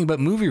has nothing but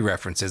movie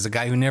references. A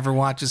guy who never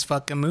watches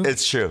fucking movies.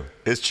 It's true,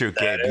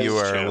 Gabe. You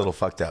are a little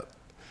fucked up.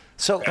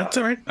 So That's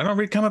all right. I don't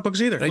read comic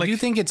books either. But I do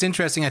think it's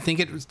interesting. I think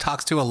it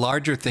talks to a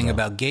larger thing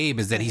about Gabe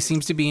is that he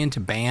seems to be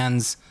into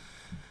bands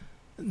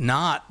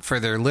not for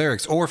their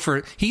lyrics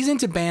he's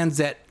into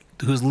bands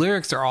whose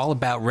lyrics are all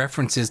about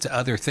references to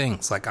other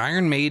things, like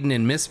Iron Maiden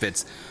and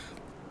Misfits.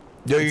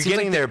 No, you're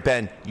getting there,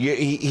 Ben.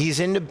 He's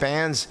into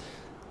bands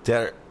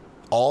that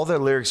all their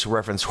lyrics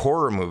reference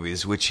horror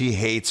movies, which he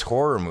hates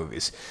horror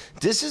movies.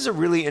 This is a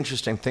really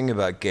interesting thing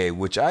about Gabe,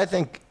 which I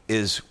think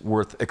is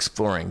worth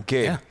exploring.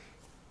 Gabe,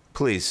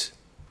 please.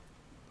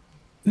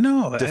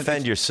 No.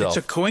 Defend yourself.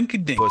 It's a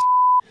coinkydink.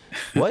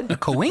 What? A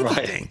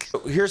coinkydink.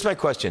 Right. Here's my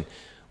question.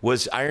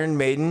 Was Iron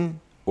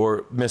Maiden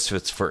or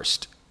Misfits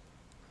first?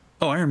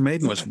 Oh, Iron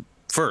Maiden was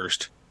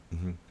first.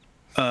 Mm-hmm.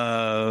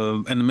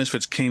 And the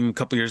Misfits came a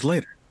couple years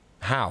later.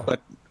 How?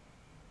 But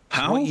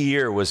how? What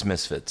year was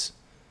Misfits?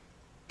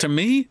 To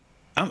me,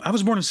 I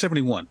was born in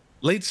 71,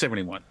 late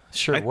 71.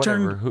 Sure,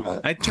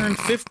 I turned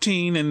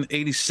 15 in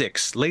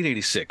 86, late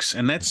 86,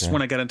 and that's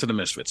when I got into the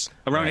Misfits,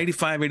 around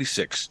 85,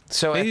 86.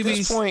 So at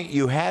this point,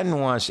 you hadn't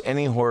watched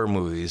any horror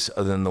movies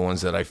other than the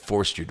ones that I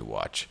forced you to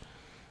watch.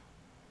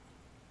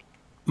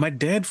 My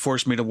dad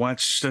forced me to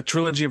watch the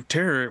Trilogy of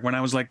Terror when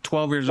I was like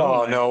 12 years old.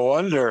 Oh, no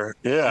wonder.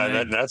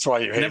 Yeah, that's why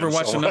you hate never him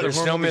watched so another much.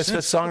 There's no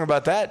Misfits song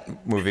about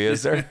that movie,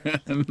 is there?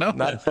 No.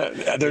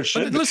 There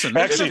should be. Listen,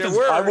 Actually,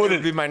 I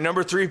wouldn't be my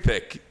number 3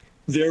 pick.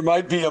 There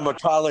might be a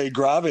Macaulay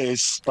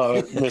Graves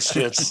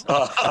Misfits.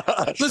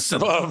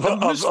 Listen,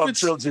 of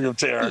Trilogy of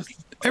Terror.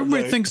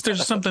 Everybody thinks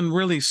there's something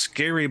really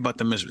scary about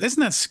the Misfits. It's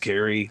not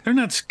scary. They're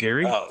not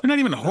scary. They're not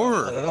even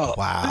horror.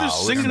 Wow. They're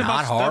just singing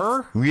about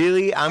horror?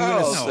 Really? I'm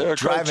going they're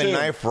to drive a cartoon.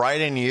 knife right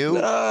in you?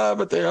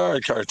 But they are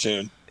a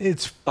cartoon.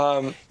 It's You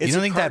don't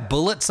think that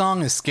Bullet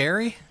song is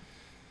scary?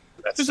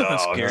 There's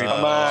nothing scary Come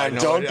about on,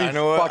 don't be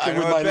fucking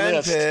with my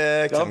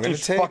list. Don't be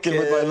fucking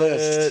with my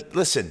list.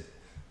 Listen.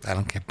 I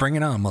don't care. Bring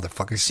it on,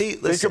 motherfucker. See,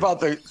 listen.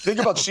 Think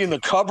about seeing the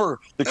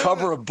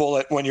cover of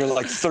Bullet when you're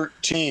like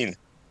 13.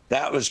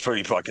 That was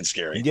pretty fucking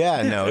scary.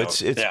 Yeah, no,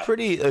 it's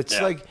pretty. It's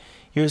Yeah. like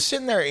you're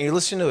sitting there and you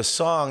listen to a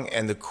song,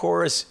 and the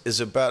chorus is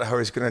about how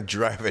he's going to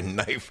drive a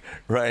knife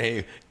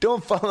right.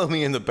 Don't follow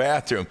me in the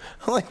bathroom.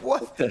 I'm like,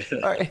 what?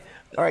 All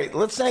right.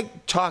 Let's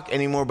not talk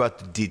any more about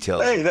the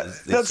details. Hey, of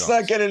these let's songs.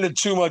 not get into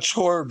too much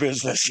horror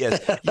business.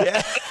 Yes.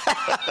 Yeah.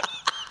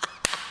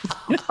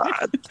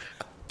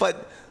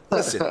 But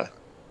listen.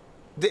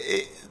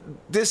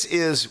 This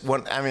is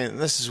one. I mean,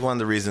 this is one of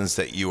the reasons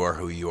that you are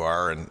who you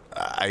are, and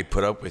I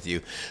put up with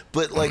you.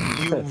 But like,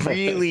 you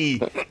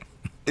really,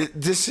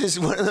 this is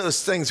one of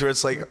those things where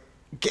it's like,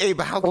 Gabe,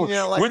 how can you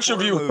not like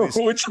horror movies?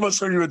 Which of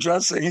us are you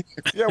addressing?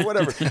 Yeah,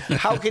 whatever.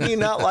 How can you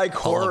not like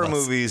horror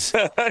movies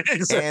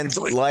and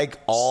like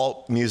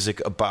all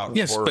music about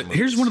horror movies? But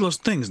here's one of those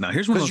things. Now,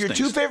 here's one of those because things.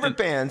 your 2 favorite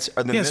bands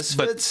are the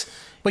Misfits.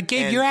 But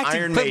Gabe, and you're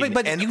acting. Iron Maiden,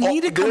 But and you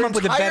need to come up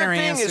with a better their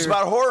entire answer. thing is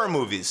about horror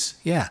movies.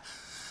 Yeah.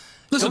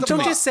 Listen,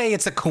 Don't just say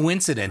it's a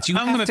coincidence.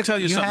 I'm going to tell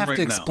you something have right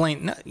to now.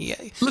 explain. No, yeah.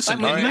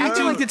 Listen, I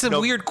feel like it's a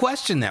weird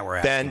question that we're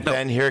asking.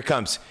 Ben, here it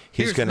comes.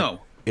 He's going to.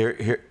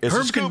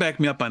 Herb can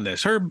back me up on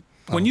this. Herb,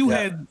 when you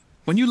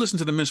listened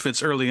to the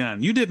Misfits early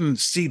on, you didn't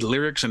see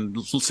lyrics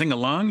and sing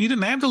along. You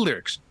didn't have the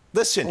lyrics.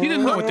 Listen, you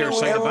didn't know what they were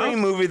saying about.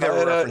 Every movie they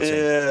were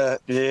referencing.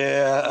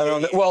 Yeah. I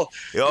don't know. Well,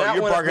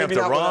 you're barking up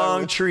the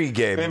wrong tree,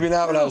 Gabe. Maybe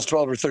not when I was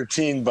 12 or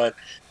 13, but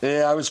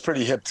yeah, I was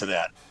pretty hip to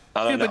that.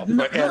 I don't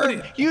know.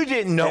 But you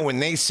didn't know when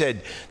they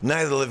said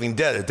Night of the Living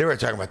Dead that they were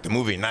talking about the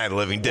movie Night of the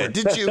Living Dead,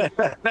 did you?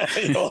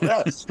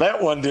 that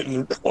one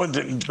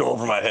didn't go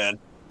over my head.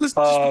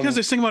 Listen, just because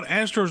they sing about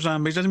astro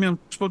zombies doesn't mean I'm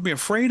supposed to be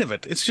afraid of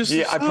it. It's just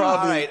I probably.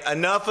 All right,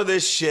 enough of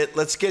this shit.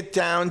 Let's get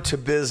down to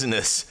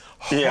business.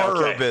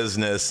 Horror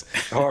business.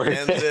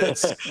 And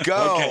let's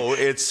go.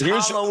 Okay. It's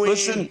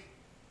Halloween.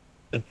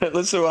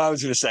 listen to what I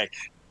was going to say.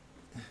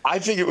 I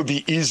think it would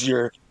be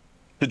easier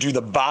to do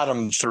the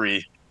bottom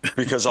three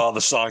because all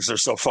the songs are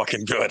so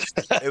fucking good.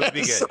 It would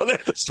be good.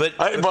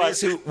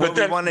 What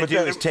we want to do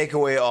is take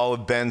away all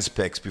of Ben's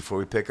picks before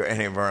we pick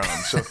any of our own.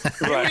 So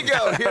here we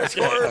go. Here's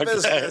horror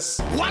business.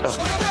 What's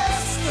the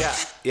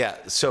best? Yeah.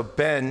 So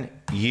Ben,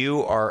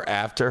 you are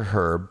after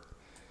Herb.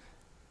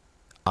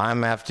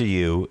 I'm after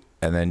you,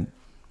 and then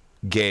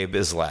Gabe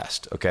is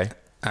last. Okay.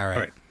 All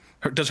right.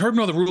 Does Herb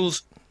know the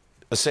rules?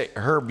 Say,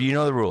 Herb, you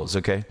know the rules,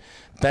 okay?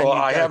 Ben, Well, you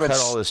I gotta haven't cut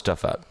all this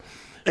stuff out.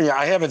 Yeah,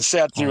 I haven't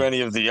sat through any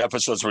of the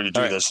episodes where you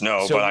do this,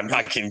 but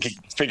I can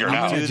figure it I'm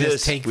out. going to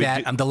just take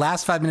that. The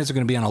last 5 minutes are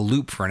going to be on a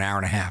loop for an hour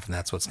and a half, and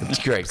that's what's going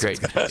to be Great.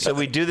 So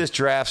we do this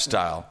draft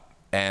style.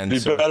 And Be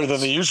better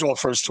than the usual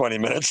first 20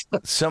 minutes.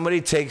 somebody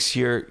takes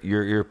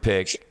your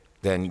pick,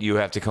 then you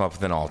have to come up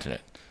with an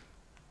alternate.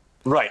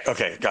 Right.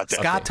 Okay. Got that.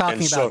 Scott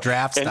talking about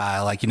draft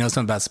style, like you know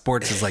something about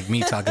sports, is like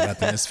me talking about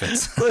the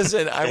Misfits.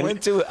 Listen, I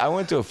went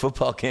to a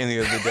football game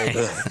the other day,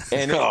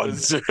 and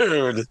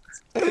dude.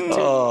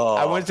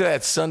 I went to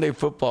that Sunday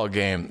football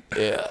game,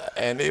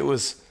 and it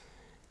was.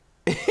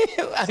 I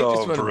just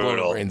want to blow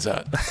my brains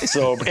out.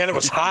 And it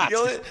was hot.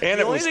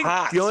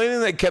 The only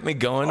thing that kept me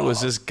going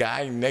was this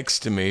guy next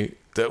to me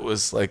that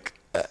was like,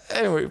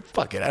 anyway,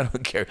 fuck it, I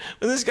don't care.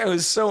 But this guy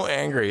was so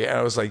angry, and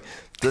I was like,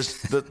 the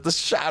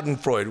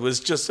Schadenfreude was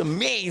just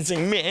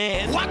amazing,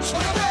 man. What's the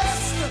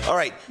best? All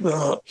right,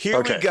 here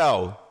we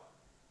go.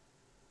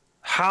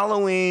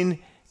 Halloween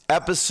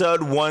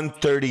episode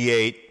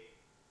 138.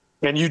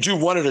 And you do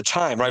one at a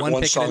time, right?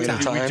 One song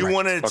at a time. We do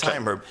one at a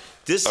time, Herb.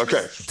 This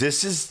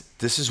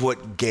is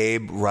what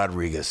Gabe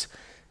Rodriguez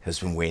has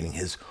been waiting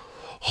his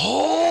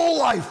whole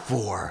life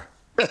for.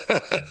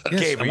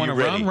 Gabe, I want a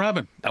round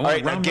robin. All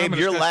right, now, Gabe,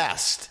 you're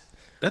last.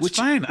 That's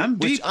fine. I'm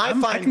deep.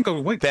 I can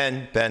go. Wait,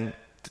 Ben.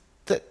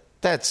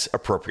 That's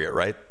appropriate,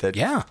 right?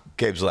 Yeah.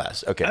 Gabe's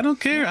last. Okay. I don't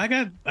care. I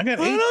got 8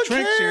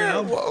 tracks here.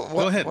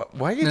 Go ahead.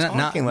 Why are you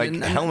talking like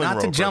Helen Not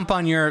Roper? to jump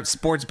on your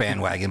sports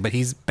bandwagon, but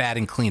he's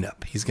batting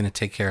cleanup. He's going to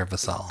take care of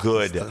us all.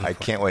 Good. I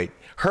can't wait.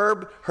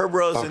 Herb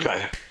Rosen.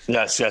 Okay.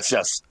 Yes.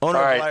 Owner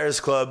All of right. Flyers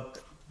Club.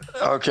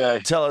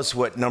 Okay. Tell us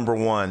what number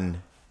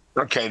one.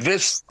 Okay.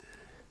 This,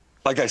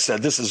 like I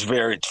said, this is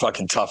very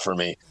fucking tough for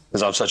me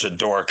because I'm such a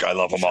dork. I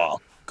love them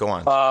all. Go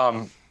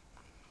on.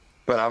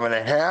 But I'm going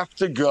to have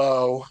to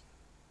go.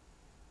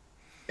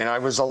 And I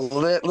was a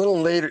little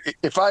later.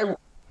 If I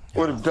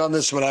would have done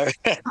this when I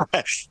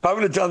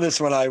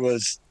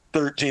was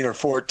 13 or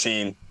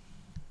 14,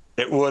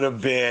 it would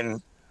have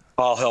been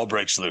All Hell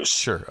Breaks Loose.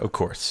 Sure, of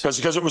course.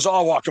 Because it was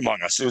all Walk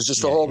Among Us. It was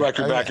just the whole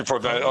record back and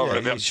forth.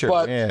 Sure.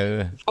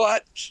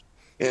 But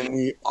in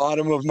the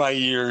autumn of my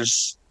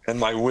years and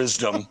my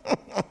wisdom,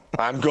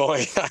 I'm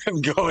going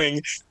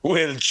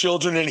with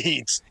Children in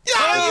Heat.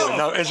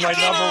 It's my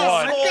number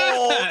one.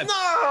 Oh,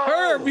 no.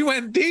 Herb, you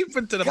went deep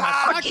into the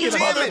pocket.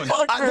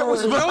 That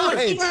was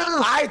mine.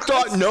 I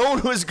thought no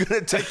one was going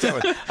to take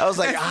that one. I was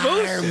like,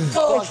 I'm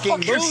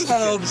fucking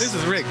yourselves. This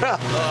is rigged.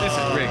 This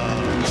is rigged.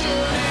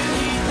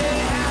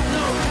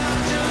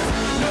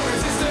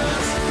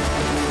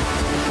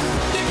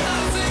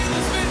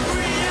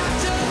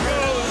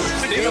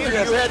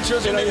 You had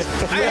Children in Heat.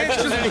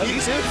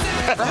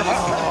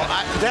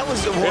 That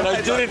was the one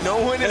no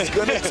one is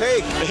going to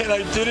take. And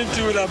I didn't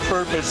do it on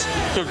purpose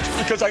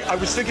because I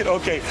was thinking,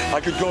 okay,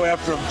 I could go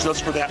after him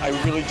just for that. I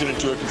really didn't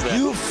do it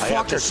because I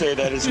have to say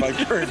that is my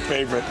current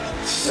favorite.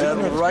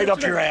 Right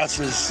up your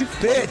asses.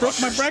 Bitch.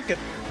 Broke my bracket.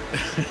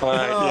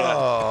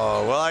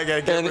 Well, I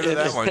gotta get rid of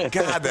that one.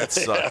 God, that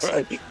sucks.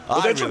 Right.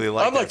 I really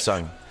like that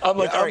song. I'm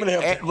gonna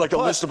have like a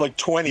list of like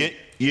 20.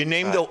 You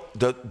named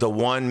the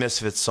one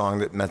Misfits song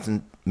that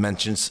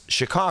mentions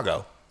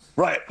Chicago.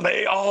 Right.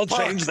 They all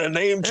changed their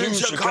name to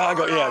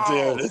Chicago. Yeah,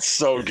 dude. It's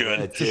so good.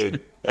 Yeah,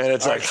 dude. And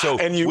it's like, so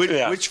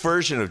which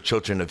version of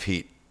Children of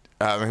Heat?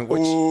 I mean,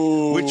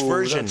 which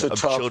version of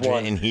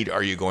Children in Heat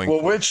are you going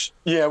for? Which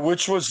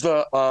was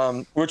the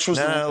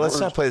No, let's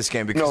not play this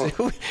game because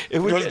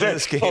if we get in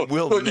this game,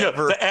 we'll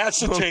never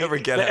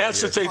get the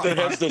acetate that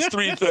has this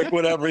 3 thick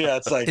whatever. Yeah,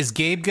 it's like. Is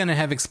Gabe going to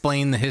have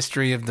explained the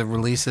history of the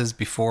releases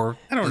before?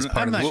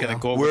 I'm not going to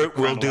go over.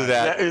 We'll do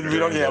that. We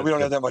don't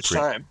have that much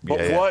time.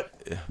 But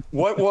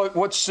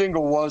what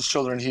single was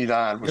Children in Heat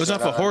on? It was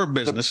off of Horror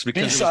Business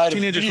because it was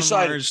Teenagers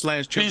from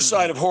Mars /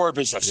 B-side of Horror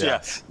Business.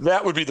 Yeah,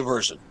 that would be the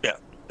version. Yeah.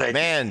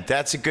 Man,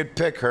 that's a good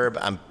pick, Herb.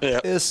 I'm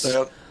pissed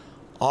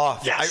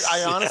off. Yes,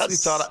 I honestly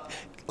thought,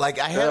 I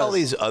had all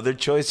these other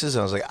choices.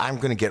 I was like, I'm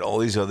going to get all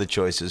these other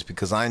choices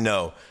because I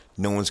know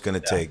no one's going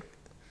to take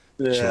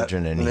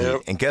Children in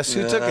Heat. And guess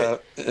who took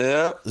it?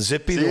 Yeah.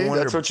 Zippy the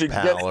Wonder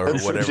Pal or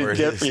whatever it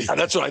is. Yeah,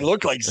 that's what I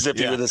look like,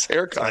 Zippy with his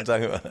haircut. I'm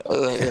talking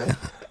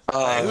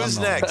about. Who's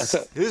next?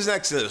 Who's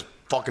next to this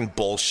fucking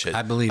bullshit?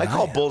 I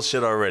call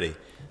bullshit already.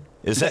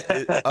 Is that?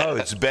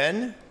 It's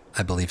Ben?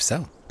 I believe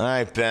so. All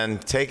right, Ben,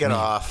 take it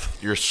off.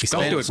 We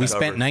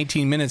spent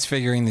 19 minutes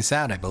figuring this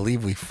out. I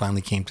believe we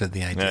finally came to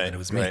the idea that it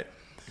was me.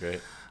 Great.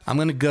 I'm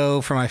going to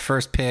go for my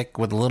first pick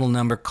with a little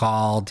number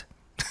called...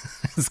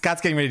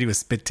 Scott's getting ready to do a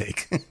spit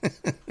take.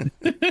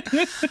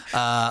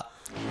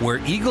 Where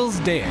Eagles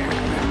Dare.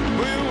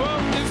 We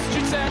walk the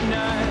streets at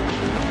night.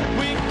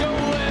 We go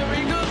where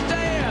eagles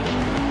dare.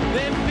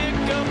 They pick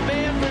up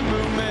every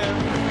movement.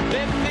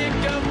 They pick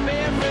up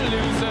every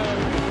loser.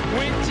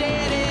 With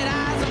jaded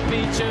eyes and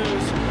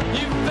features.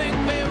 You think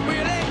they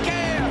really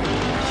care?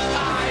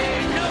 I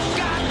ain't no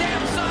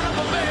goddamn son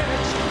of a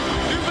bitch.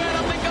 You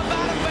better think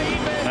about it,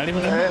 baby. Not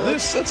even on the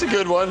list. That's a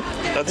good one.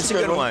 It's a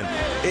good one.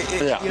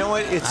 Yeah. You know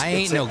what? I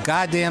ain't no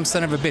goddamn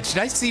son of a bitch.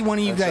 Did I see one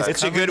of you guys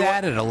It's a cover good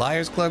that one. at a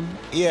Liars Club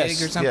Yes,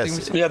 gig or something?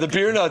 yes. Yeah, the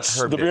Beer Nuts.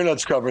 Herb The did. Beer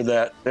Nuts covered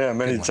that. Yeah,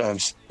 many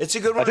times. It's a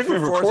good one I think for we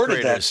fourth recorded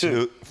that, graders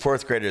too.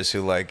 fourth graders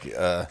who like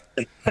the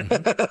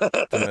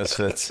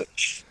Misfits.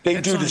 They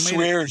That do the song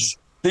made it- swears.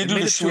 They do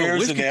made the it to a swears in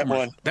whiskey that commercial.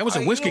 one. That was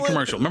a You whiskey know what?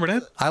 commercial. Remember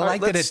that? I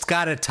like that let's- it's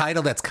got a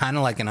title that's kind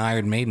of like an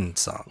Iron Maiden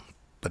song,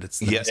 but it's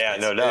the Yes, Yeah,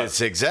 no doubt.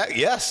 It's exact.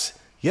 Yes,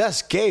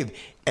 Gabe.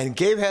 And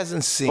Gabe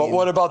hasn't seen But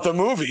what about the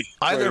movie?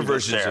 either Where he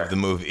was versions there? of the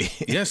movie.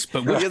 Yes,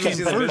 but He which hasn't came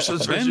seen the first?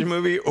 Misfits version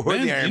movie or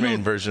Ben, the Iron you know,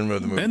 Maiden version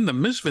of the movie. Ben, the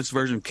Misfits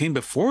version came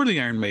before the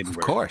Iron Maiden Of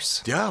version.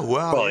 course. Yeah,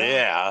 well. Well,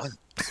 yeah.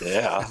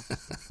 Yeah.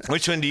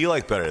 Which one do you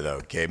like better,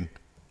 though, Gabe?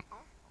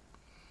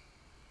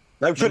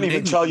 I couldn't even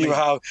Maiden- tell you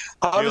how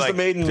You're does like,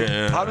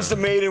 the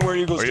maiden Where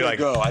Eagles Or you're Dare like,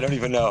 go? I don't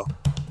even know.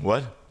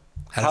 What?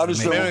 How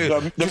does the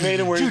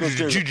maiden Where Eagles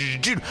Dare go?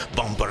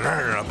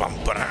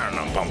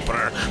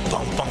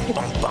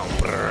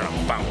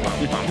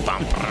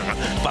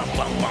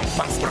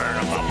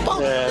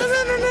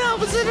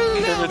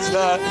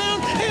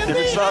 If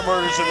it's not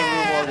Murders in the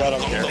Rue Morgue, I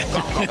don't care.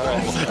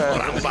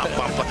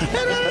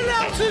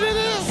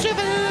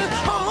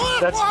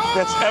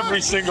 That's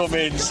every single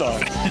Maiden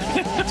song.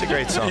 It's a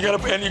great song. You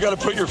gotta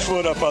put your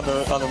foot up on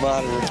the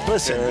monitor.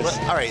 Listen,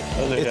 There. all right.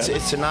 Yeah.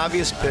 It's an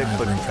obvious pick,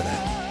 but room for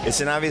that.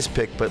 it's an obvious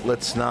pick. But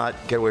let's not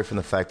get away from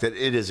the fact that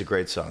it is a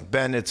great song.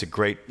 Ben, it's a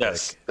great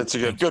Yes, pick. it's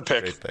a good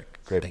pick. Great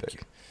pick. Great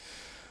pick.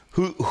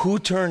 Who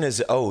turn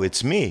is? Oh,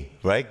 it's me,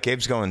 right?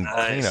 Gabe's going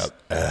clean up.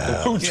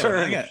 Who Yeah,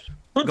 turned?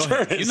 Go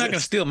ahead. You're is not it? going to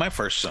steal my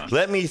first song.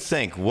 Let me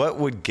think. What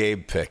would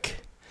Gabe pick?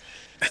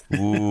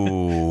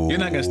 Ooh. You're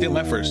not going to steal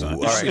my first song.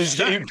 All right.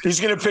 He's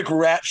gonna pick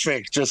Rat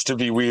Fink just to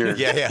be weird.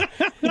 Yeah.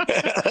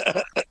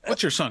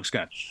 What's your song,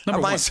 Scott?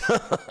 Number My one. song.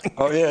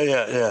 Oh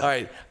yeah. All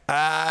right.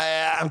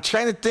 I'm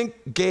trying to think,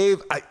 Gabe.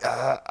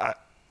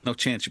 No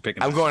chance you're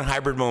picking. I'm it. going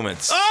Hybrid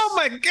Moments. Oh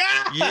my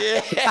God!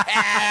 Yeah.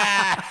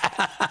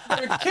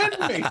 You're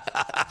kidding me.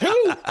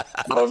 Who?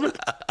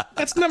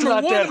 That's number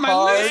not one that on my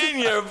hard. list. In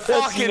your That's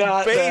fucking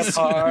not that face,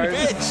 hard.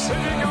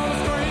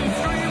 bitch.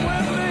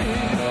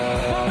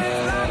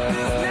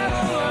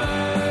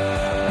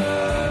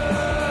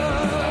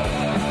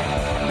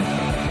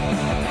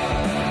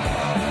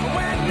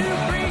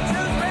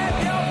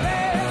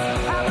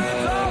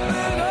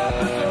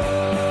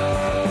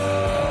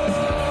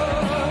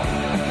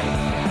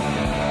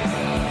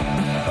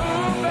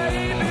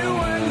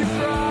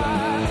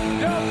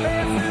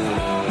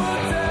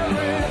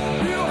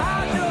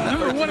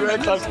 Number one on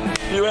my list.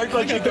 You act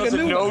like he gotta pick a doesn't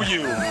new know one.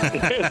 you.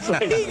 It's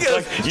like,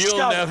 You'll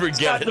never get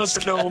Scott it.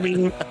 doesn't know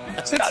me.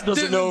 Scott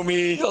doesn't know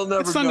me. He'll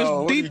never That song know. is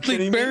What, are you deeply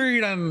kidding me?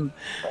 buried on.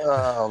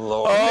 Oh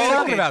Lord. We're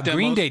talking about demos.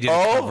 Green Day did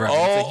a cover of it.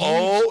 It's a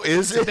huge-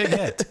 Is it's a big it?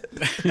 hit.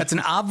 That's an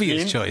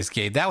obvious choice,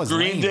 Gabe. That was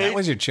Green lame. Day- That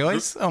was your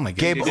choice? Oh, my God.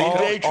 Gabe, Green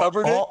Day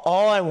covered it?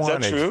 all I Is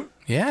wanted. that true?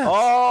 Yeah.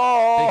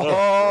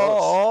 Oh.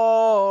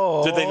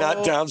 Did they not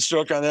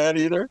downstroke on that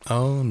either?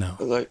 Oh, no.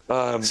 Like,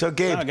 So,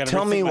 Gabe, I gotta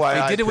tell me rethink my- why They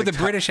I did it with a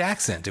picked British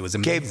accent. It was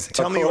Gabe, amazing.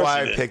 tell me course why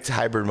you I did. picked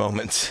Hybrid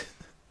Moments.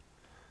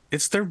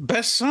 It's their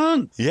best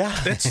song. Yeah.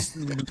 That's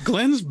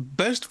Glenn's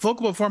best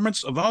vocal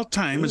performance of all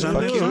time is on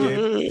that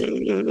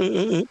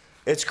song.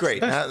 It's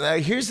great. Now,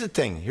 here's the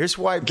thing. Here's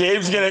why.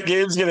 Gabe's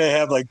gonna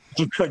have like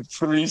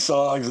 3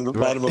 songs in the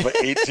bottom of an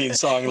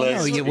 18-song No,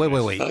 list.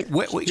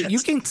 wait.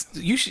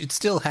 You should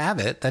still have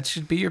it. That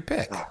should be your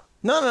pick.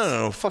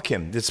 No. Fuck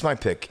him. It's my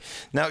pick.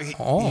 Now,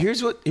 Oh.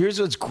 here's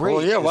what's great.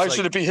 Well, yeah. is, Why like,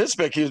 should it be his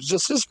pick? It was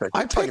just his pick.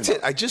 I picked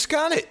it. I just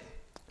got it.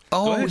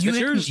 Oh, ahead, you it's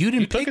yours. didn't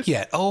You took pick it.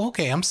 yet. Oh,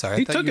 okay. I'm sorry. I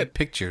He thought took you had it.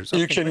 pictures.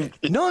 You Okay, can.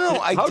 great. No.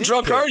 How did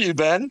drunk pick. are you,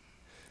 Ben?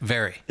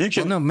 Very. You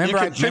can- Well, no, remember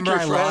you I can pick your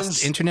lost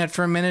friends. internet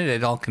for a minute?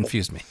 It all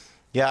confused me.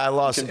 Yeah, I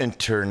lost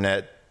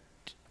internet.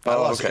 I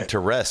Oh, lost okay.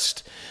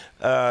 interest.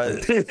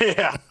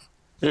 Yeah.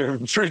 You're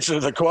preaching to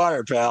the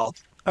choir, pal.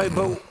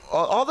 But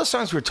all the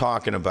songs we're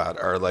talking about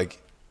are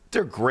like,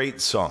 they're great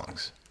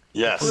songs.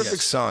 Yes.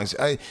 Perfect songs.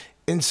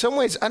 In some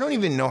ways, I don't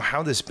even know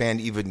how this band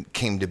even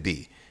came to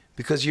be,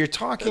 because you're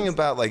talking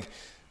about like,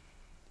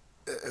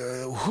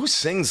 who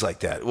sings like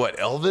that? What,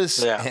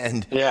 Elvis?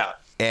 Yeah.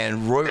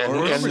 And Roy And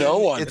Orbison? no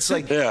one. It's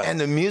like, Yeah. and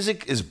the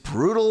music is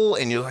brutal,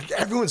 and you're like,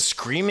 everyone's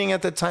screaming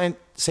at the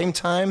same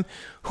time.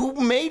 Who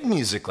made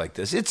music like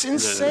this? It's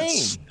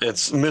insane.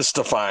 It's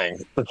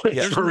mystifying.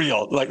 For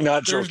real. Like,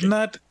 not There's joking.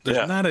 not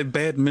Yeah. a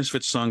bad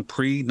Misfits song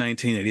pre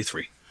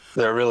 1983.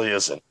 There really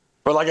isn't.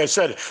 But like I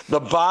said, the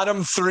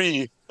bottom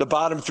three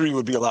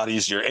would be a lot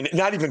easier, and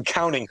not even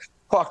counting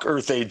Fuck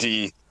Earth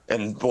AD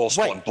and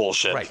bullshit. Right.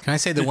 Bullshit. Right. Can I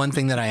say the one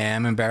thing that I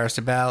am embarrassed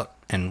about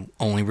and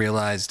only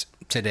realized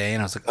today,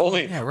 and I was like,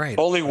 Only, yeah, right.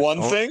 Only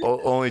one thing?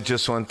 Only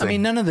just one thing. I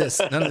mean, none of this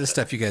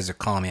stuff you guys are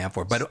calling me out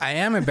for. But I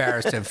am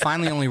embarrassed to have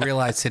finally only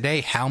realized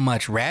today how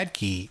much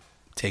Radkey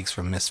takes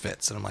from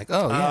Misfits, and I'm like,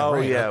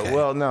 okay.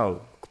 Well,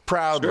 no,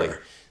 proudly.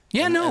 Sure.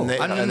 Yeah, no,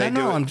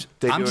 I'm just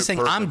saying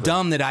I'm perfectly.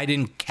 dumb that I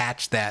didn't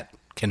catch that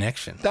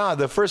connection. No,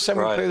 the first time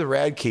Right. we played the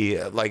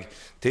Radkey, like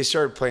they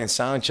started playing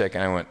Soundcheck,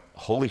 and I went,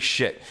 "Holy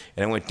shit!"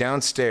 And I went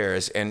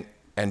downstairs, and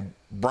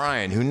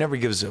Brian, who never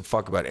gives a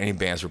fuck about any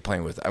bands we're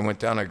playing with, I went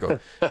down. I go,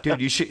 "Dude,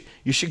 you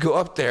should go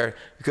up there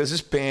because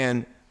this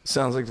band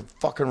sounds like the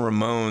fucking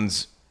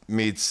Ramones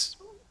meets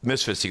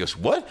Misfits." He goes,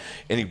 "What?"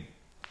 And he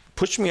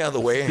pushed me out of the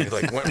way, and he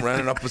like went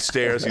running up the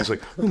stairs. He was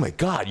like, "Oh my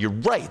god, you're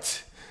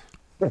right."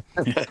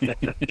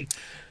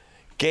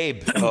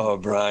 Gabe. Oh,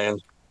 Brian.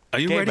 Are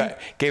you Gabe, ready?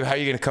 Gabe, how are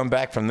you going to come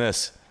back from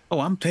this? Oh,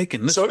 I'm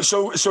taking this.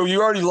 So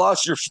you already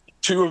lost your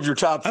 2 of your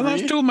top 3? I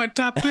lost 2 of my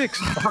top picks.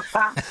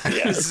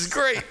 This is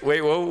great.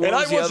 Wait, what was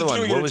I the other wasn't one?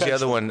 doing What it was the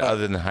other one intentionally.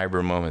 other than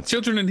Hybrid Moments?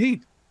 Children in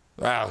Heat.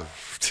 Wow,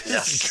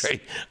 this is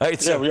great. All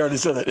right, Yeah, we already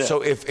said that. Yeah.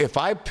 So if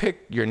I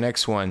pick your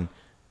next one,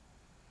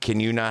 can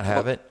you not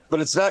have it?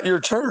 But it's not your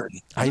turn.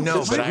 I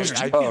know, but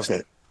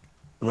okay.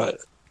 Right.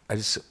 I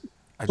just.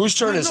 Whose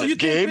turn is No, it? you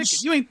can't pick Gabe's?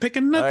 it. You ain't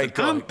picking All nothing. right,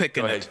 go I'm ahead,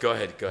 picking go it. ahead, Go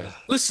ahead. Go ahead.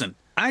 Listen,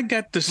 I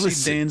got to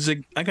see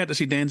Danzig. I got to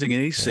see Danzig in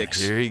 '86.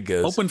 Here he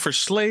goes. Open for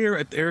Slayer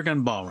at the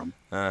Aragon Ballroom.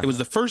 It was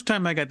the first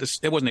time I got to.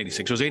 It wasn't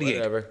 '86. It was '88.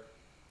 Whatever.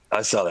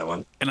 I saw that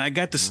one. And I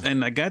got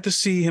to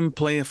see him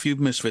play a few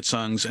Misfit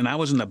songs, and I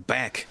was in the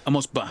back,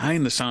 almost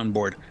behind the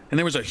soundboard, and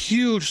there was a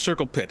huge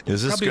circle pit.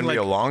 Is this Probably going to be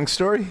a long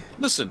story?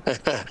 Listen,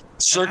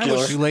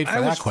 Circular. Too late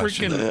for that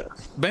question.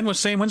 Ben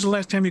was saying, "When's the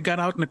last time you got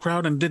out in the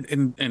crowd and did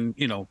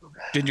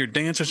did your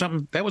dance or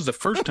something?" That was the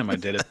first time I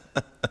did it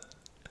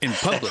in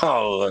public.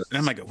 Oh, And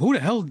I'm like, "Who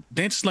the hell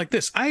dances like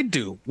this?" I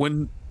do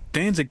when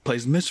Danzig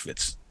plays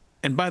Misfits.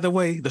 And by the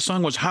way, the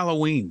song was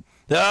Halloween.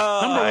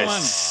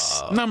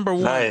 Oh, Number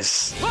one.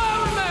 nice.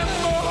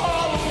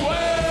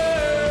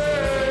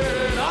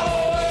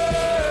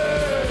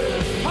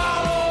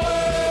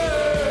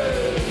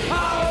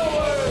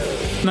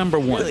 Number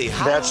one. Really?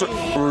 That's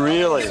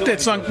really. Get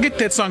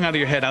that song out of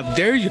your head. I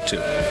dare you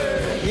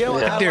to. You know,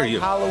 I I dare like you.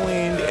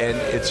 Halloween, and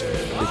it's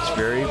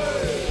very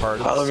part of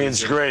the Halloween's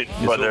season. great, It's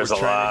but what there's a we're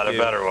trying lot to of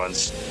do. better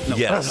ones. No,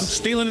 Yes. I'm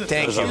stealing it.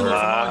 Thank There's you. a Stealing it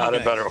from all lot you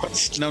of guys. better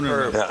ones. No.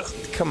 Yeah.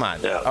 Come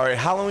on. Yeah. All right,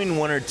 Halloween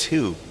 1 or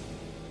 2,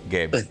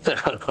 Gabe.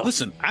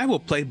 Listen, I will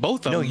play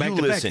both of No, them back you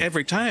to listen. back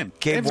every time.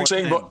 Gabe, Every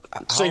Sing, time.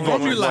 sing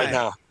Halloween both live. right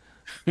now.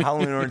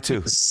 Halloween 1 or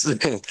 2.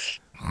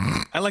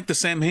 I like the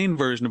Sam Hain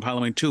version of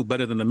Halloween 2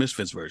 better than the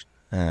Misfits version.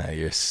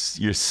 You're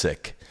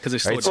sick. 'Cause they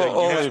All slow it down.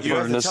 Well, you only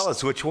have to for tell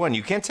us which one.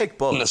 You can't take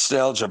both.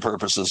 nostalgia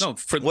purposes. No,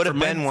 for What for if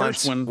my Ben first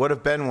wants? one? What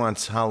if Ben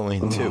wants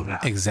Halloween 2?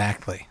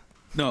 Exactly.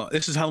 No,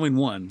 this is Halloween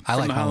 1. I from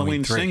like the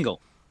Halloween Halloween 3.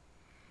 single.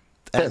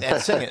 And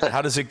sing it.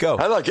 How does it go?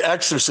 I like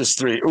Exorcist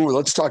 3. Ooh,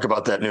 let's talk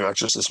about that new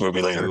Exorcist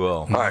movie later. We will.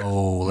 All right.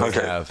 Oh, let's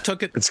Okay. Have.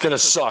 Took it. It's gonna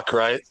suck,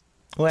 right?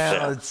 Well,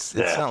 Yeah. it's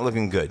Yeah. not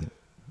looking good.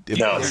 If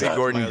No, it's David not.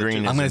 Gordon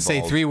Green. I'm going to say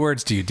 3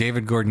 words to you.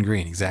 David Gordon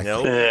Green. Exactly.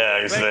 Nope. Yeah,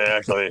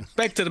 exactly.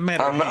 Back to the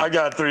matter. I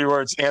got 3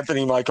 words.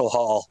 Anthony Michael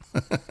Hall.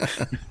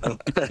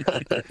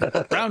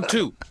 Round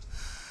 2.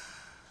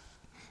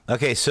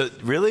 Okay, so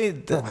really,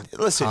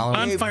 listen.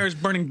 On Gabe, Fire's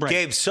Burning Bright.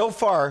 Gabe, so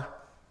far,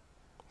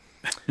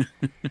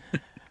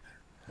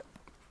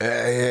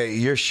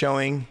 you're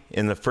showing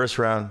in the first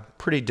round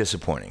pretty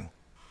disappointing.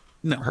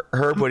 No.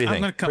 Herb, what do you I'm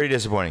think? gonna come- Pretty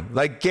disappointing.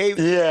 Like Gabe,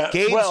 Yeah.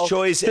 Gabe's well,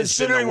 choice has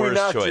been the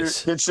worst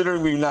choice.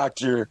 Considering we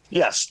knocked your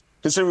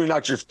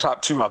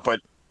top 2 up, but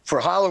for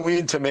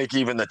Halloween to make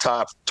even the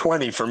top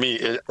 20 for me,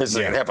 it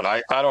isn't going to happen.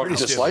 I don't Pretty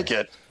dislike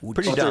it.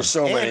 Pretty but dumb. there's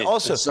so And many.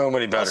 Also, there's so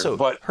many better. Also,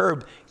 but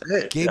Herb,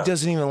 Hey, Gabe yeah.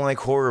 doesn't even like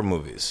horror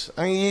movies.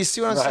 I mean, you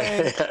see what I'm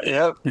saying?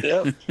 yep.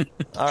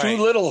 All Too right.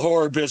 little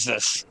horror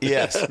business.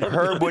 Yes.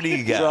 Herb, what do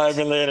you got?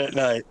 Driving late at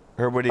night.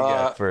 Herb, what do you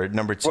got for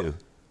number 2?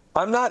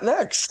 I'm not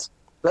next.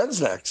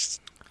 Ben's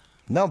next.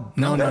 No.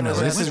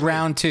 This is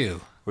round 2.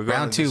 We're going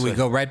Round this 2, we way.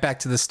 go right back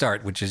to the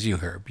start, which is you,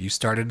 Herb. You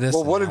started this.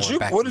 Well, and what now did we're you-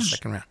 back what to the did-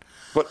 second round.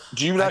 But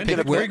do you not get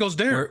a Where pick? Eagles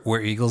Dare.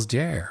 Where Eagles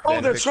Dare. Oh,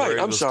 that's Victoria right.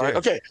 I'm Eagles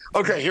sorry. Dare.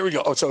 Okay. Here we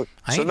go. Oh, so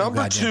I ain't no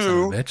number goddamn son of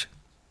a 2. bitch.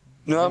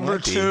 Number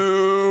might be.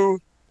 2.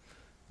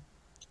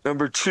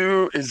 Number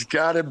 2 is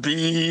gotta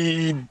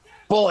be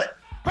Bullet.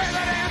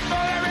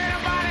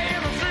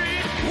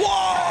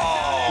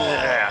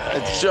 Yeah,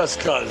 it's just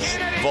cause.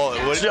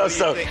 Bullet, what Just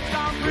do you a. think?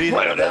 What do you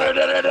think of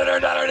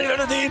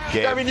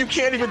that? I mean, you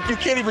can't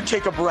even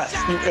take a breath.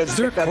 Is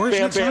there a chorus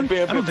in that song?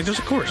 I don't think there's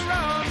a chorus.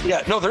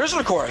 Yeah, no, there isn't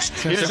a chorus.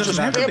 There's It's just just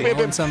about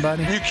killing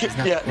somebody? You can't,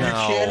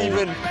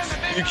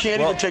 you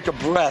can't even take a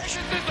breath,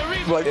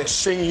 like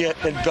singing it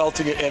and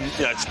belting it, and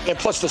and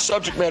plus the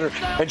subject matter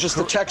and just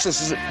the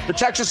Texas is the reason.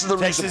 Texas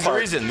is the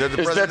reason. They're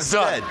the president's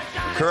dead.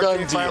 Correct Done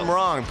me if I'm deal.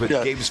 wrong, but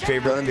Yeah. Gabe's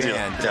favorite Done deal.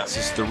 band, Yeah.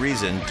 Texas is the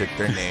Reason, took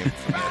their name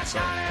from that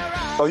song.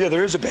 Oh yeah,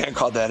 there is a band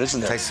called that, isn't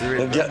there? Texas the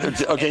Reason.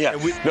 Yeah, okay, yeah.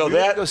 And we No, went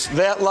that to go see-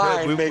 that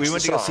line we makes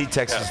went the to go song. see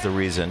Texas the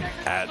Reason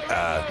at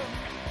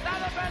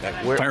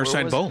where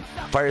Fireside was Bowl.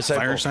 it?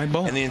 Fireside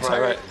Bowl. And the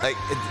entire Right.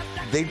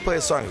 they'd play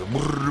a song, and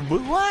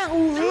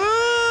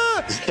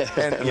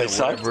they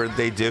sucked? whatever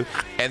they do,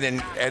 and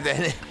then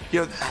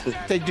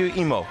they do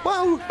emo.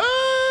 Oh,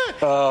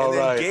 And then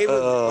right. Gabe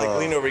would like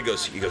lean over. He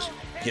goes,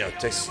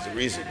 Texas the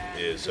Reason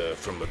is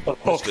from a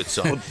Misfits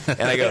song.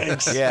 And I go,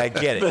 yeah, I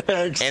get it.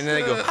 Thanks. And then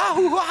they go,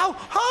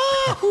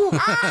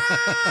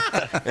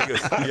 and he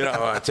goes,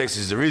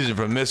 Texas the Reason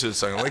from a Misfits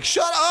song. I'm like,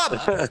 shut up.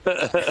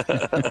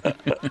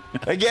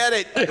 I get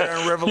it. They're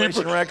on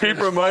Revelation Records.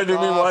 Keep reminding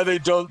me why they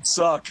don't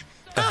suck.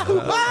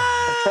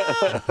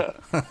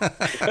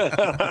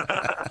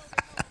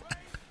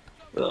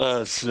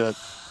 Oh, shit.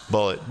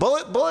 Bullet.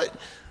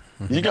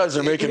 You guys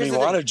are making me Here's the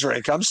want thing. to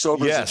drink. I'm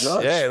sober as a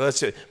judge. Yeah, let's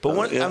do it. But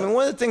one yeah. of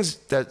the things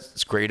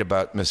that's great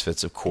about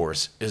Misfits, of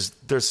course, is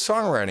their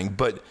songwriting.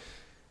 But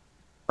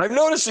I've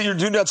noticed that you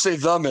do not say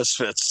the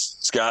Misfits,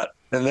 Scott,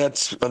 and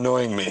that's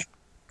annoying me.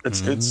 It's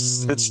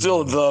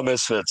still the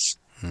Misfits,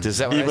 does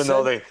that what even I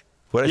though said? they.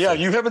 What I Yeah, said?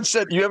 you haven't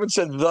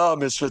said the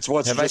Misfits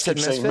once. Have you I just said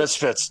keep saying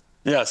Misfits? Misfits.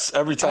 Yes,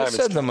 every time. I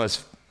said the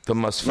Misfits.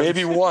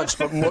 Maybe once,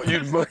 but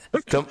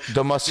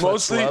the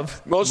Misfits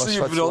love. mostly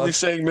you've been only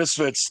saying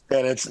Misfits,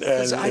 and it's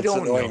I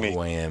don't know annoying me. who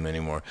I am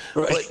anymore.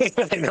 Right.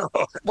 I know.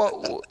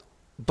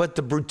 But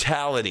the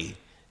brutality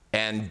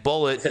and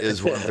Bullet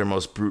is one of their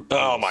most brutal.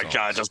 Oh my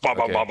God! Just blah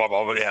blah blah blah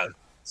blah. Yeah,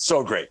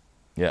 so great.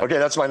 Yeah. Okay,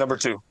 that's my number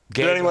 2.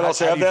 Gabe, Did anyone else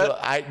how have do you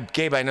that? feel?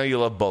 Gabe, I know you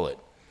love Bullet.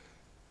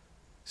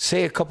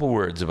 Say a couple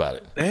words about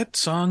it. That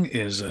song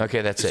is a,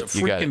 Okay, that's it's it.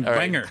 a You got it. freaking All right.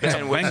 banger. It's a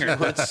Ben, banger.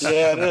 Yeah,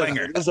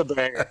 it is a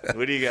banger.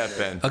 What do you got,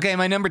 Ben? Okay,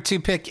 my number 2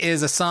 pick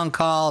is a song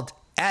called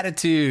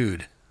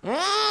Attitude.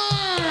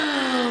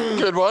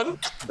 Good one.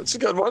 That's a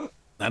good one.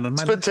 Not on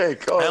my Spit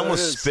take. Oh, I there it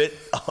almost is. spit.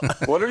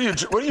 What are you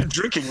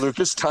drinking,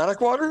 Lucas?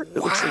 Tonic water? It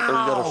looks like, or you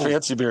got a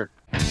fancy beer.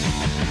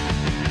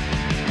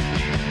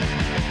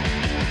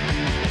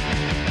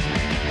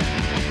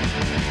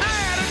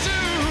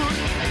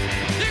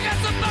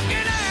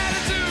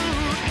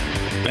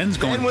 Ben's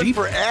going Ben went deep.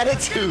 for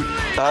attitude.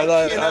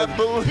 I cannot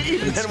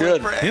believe it's Ben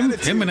went good. for Him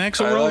attitude. and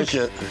Axl I Rose. like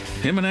it.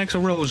 Him and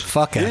Axl Rose.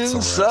 Fuck Axl Rose.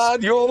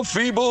 Inside your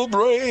feeble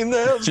brain,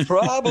 there's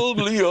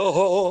probably a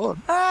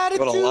horn.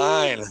 What a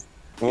line.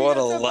 What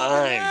a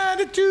line.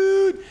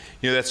 Attitude.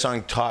 You know, that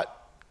song taught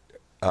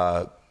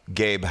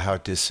Gabe how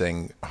to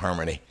sing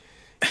harmony.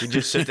 He'd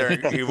just sit there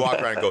and he'd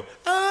walk around and go,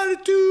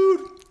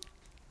 attitude.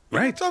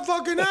 Right. It's a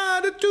fucking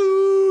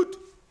attitude.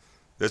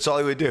 That's all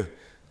he would do. I'm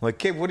like,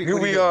 Gabe, what are you Here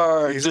what are we you doing?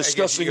 are He's like-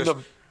 discussing he goes-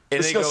 the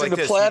and they go like this, you do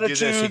this,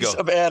 you platitudes go,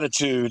 of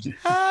attitude.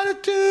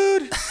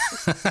 attitude.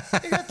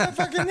 You got that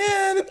fucking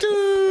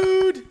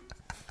attitude.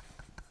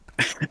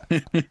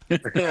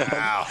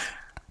 Wow.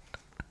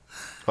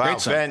 Wow,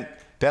 Great song.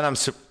 Ben,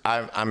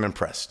 I'm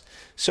impressed.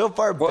 So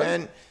far, What?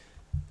 Ben,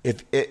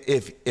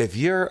 if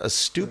you're a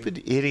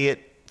stupid idiot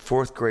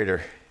 4th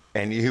grader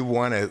and you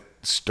want to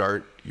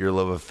start your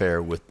love affair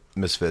with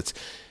Misfits,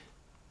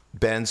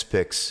 Ben's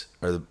picks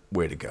are the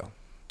way to go.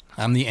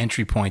 I'm the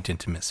entry point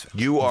into Misfits.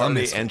 You are the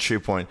Misfits. entry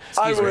point.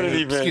 I wouldn't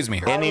even. Excuse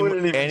me. Any I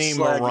wouldn't even any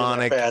slag you that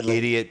moronic badly.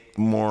 idiot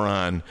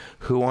moron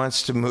who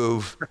wants to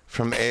move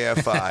from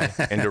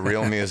AFI into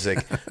real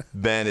music,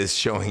 Ben is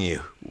showing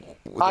you.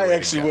 the I way to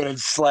actually go. wouldn't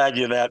slag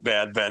you that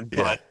bad, Ben.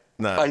 But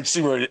no. I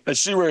see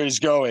where he's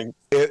going.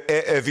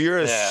 If you're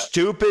a Yeah.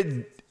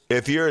 stupid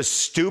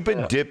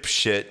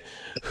dipshit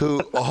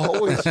who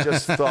always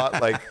just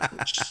thought like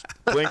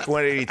Blink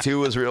 182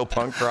 was real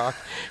punk rock,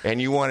 and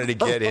you wanted to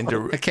get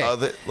into Okay,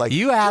 other like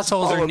you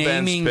assholes all are of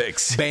Ben's naming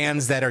picks.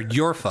 bands that are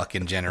your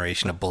fucking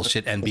generation of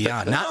bullshit and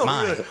beyond, not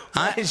mine.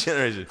 My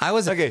generation. I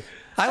was okay.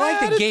 I like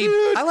that Gabe.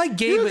 Attitude. I like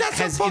Gabe You got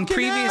some has in fucking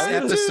previous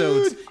attitude.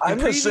 episodes. I'm in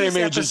the previous same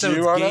age as you,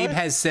 episodes, aren't I? Gabe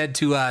has said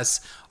to us,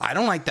 "I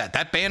don't like that.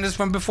 That band is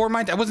from before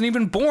my time. I wasn't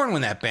even born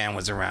when that band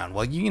was around."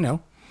 Well, you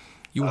know,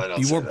 you don't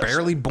you say were that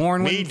barely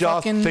born when Me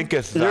doth fucking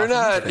thinketh You're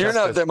thou.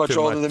 not that much Too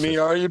older than me,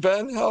 are you,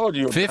 Ben? How old are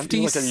you? I'm like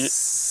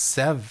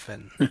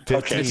 57.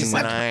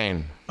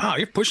 59. Wow,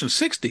 you're pushing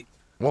 60.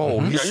 Whoa,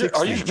 he's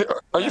 60.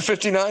 Are you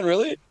 59?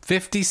 Really?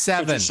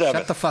 57. 57.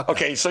 Shut the fuck up.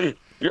 Okay, so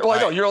you're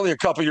like, you're only a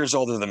couple years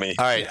older than me.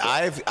 All right,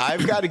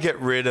 I've got to get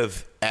rid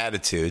of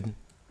attitude.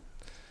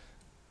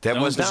 That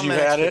was because not you my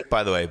had pick, it?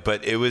 by the way,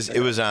 but it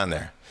was on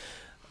there.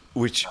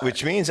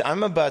 Which means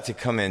I'm about to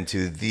come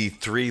into the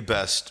 3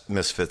 best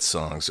Misfits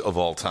songs of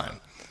all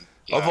time.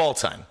 Of all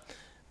time.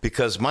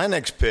 Because my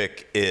next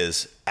pick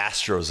is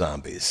Astro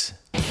Zombies.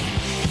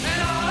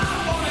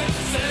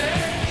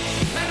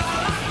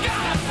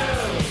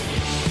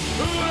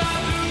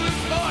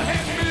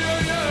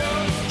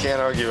 Can't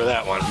argue with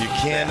that one. You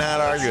cannot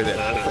argue with it.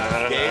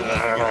 Gabe, I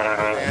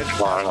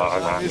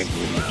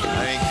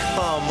mean,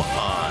 come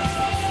on.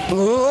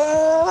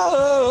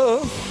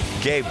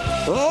 Gabe,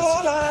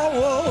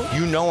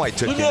 you know I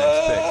took your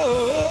next pick.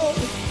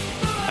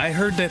 I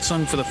heard that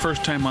song for the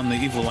first time on the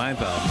Evil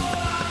Live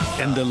album,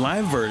 and the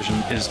live version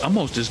is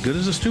almost as good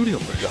as the studio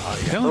version. I'm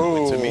telling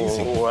you. It's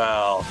amazing.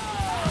 Well,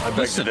 I beg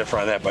to Listen. differ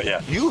on that, but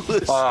yeah. You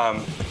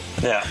listen.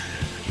 Yeah.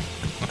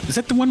 Is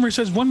that the one where it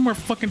says, "One more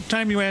fucking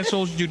time, you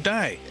assholes, you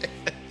die"?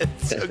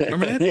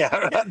 Remember that?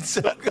 Yeah. It's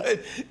so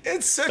good.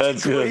 It's such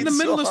That's a great good. In the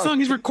middle of the song,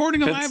 he's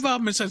recording a It's- live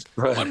album and says,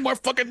 Right. "One more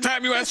fucking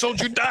time, you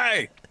assholes, you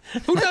die."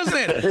 Who does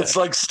that? It's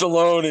like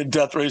Stallone in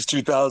Death Race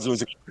 2000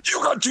 was like,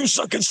 "You got 2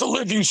 seconds to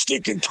live, you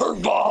stinking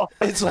turd ball."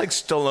 It's like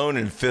Stallone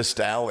in Fist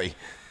Alley.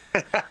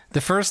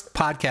 The first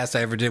podcast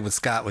I ever did with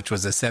Scott, which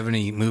was a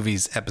 70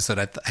 movies episode,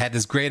 I had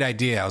this great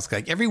idea. I was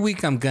like, every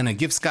week I'm going to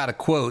give Scott a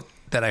quote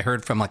that I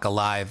heard from like a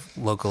live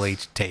local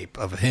H tape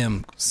of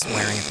him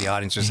swearing at the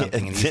audience or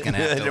something, and he's going to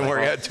have It to didn't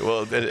work like, out too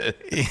well, did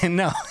it?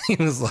 no, he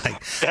was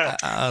like, Yeah.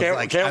 I was Can't-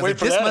 like, can't wait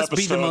for this that must be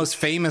the episode." most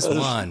famous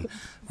one.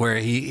 Where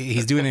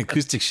he's doing an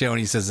acoustic show and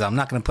he says, "I'm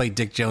not going to play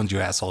Dick Jones, you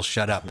asshole.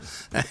 Shut up."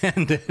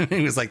 And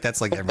he was like, "That's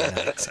like every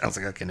night." So I was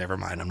like, "Okay, never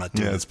mind. I'm not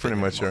doing Yeah, this." it's pretty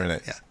bit much anymore." every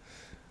night. Yeah.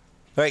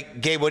 All right,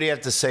 Gabe, what do you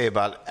have to say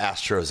about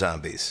Astro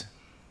Zombies?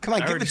 Come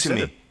on, I give already it to said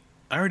me. it.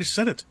 I already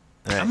said it.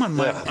 Right. I'm on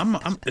my. Yeah. Is it my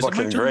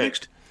Fucking turn great.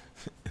 next?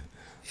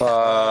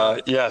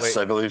 Yes, Wait.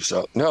 I believe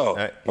so. No.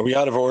 right. Are we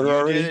out of order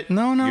already?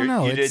 No.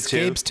 You It's did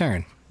too. Gabe's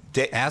turn.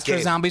 Astro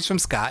Gabe. Zombies from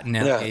Scott. And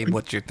now, Yeah. Gabe,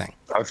 what's your thing?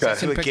 Okay.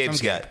 That's what Pick Gabe's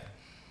from Gabe. got.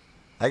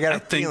 I got a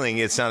think- feeling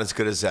it's not as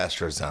good as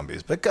Astro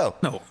Zombies, but go.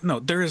 No,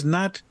 there is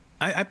not.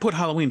 I put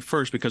Halloween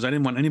first because I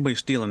didn't want anybody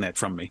stealing that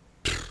from me.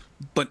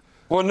 But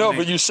Well, no,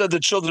 but you said the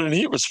Children in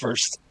Heat was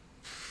first.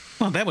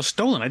 well, that was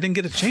stolen. I didn't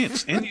get a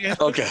chance. And you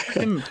asked Okay.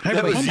 him-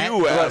 That was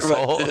you,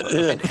 asshole.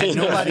 Had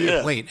nobody,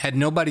 Yeah. wait, had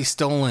nobody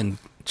stolen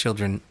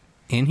Children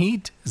in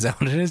Heat? Is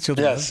that what it is?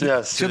 Children Yes, in Heat?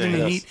 yes, Children in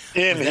yes. Heat.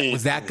 In was that, Heat.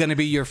 was that going to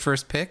be your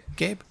first pick,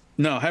 Gabe?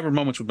 No, Hybrid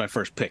Moments was my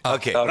first pick.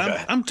 Okay. But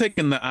Okay. I'm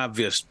taking the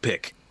obvious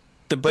pick.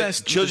 The But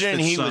best Children in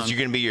Misfits Heat was song.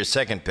 going to be your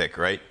second pick,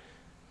 right?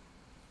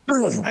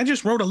 I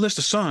just wrote a list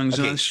of songs,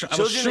 and I was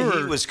Children in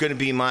sure. Heat was going to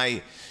be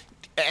my.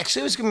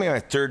 Actually, it was going to be my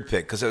third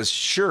pick because I was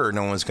sure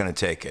no one's going to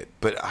take it.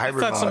 But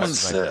Hybrid thought Moments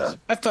was my someone- first.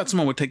 I thought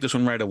someone would take this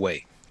one right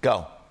away.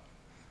 Go.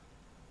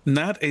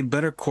 Not a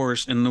better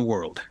chorus in the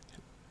world.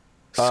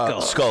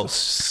 Skulls.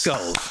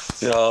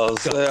 Skulls.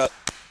 Yeah.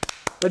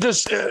 It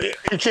just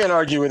you can't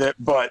argue with it,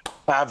 but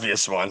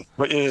obvious one.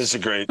 But it is a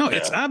great. No,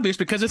 it's obvious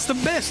because it's the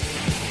best.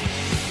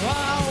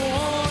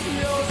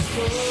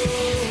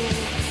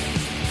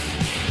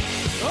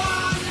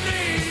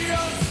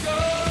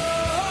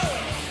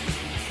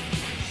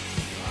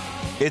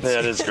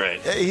 That is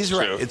great. He's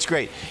right. True. It's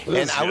great. It And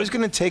is I was good.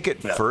 going to take it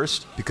Yeah.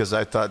 first because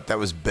I thought that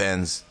was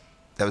Ben's.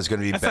 That was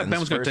going to be I Ben's thought Ben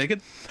was going first. to take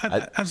it.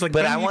 I was like,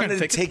 but Ben, I you wanted gotta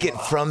to take it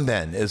from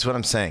Ben, is what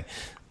I'm saying.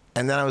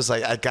 And then I was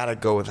like, I got to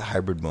go with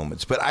Hybrid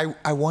Moments. But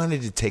I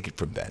wanted to take it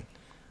from Ben.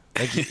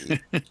 Like,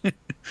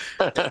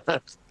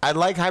 I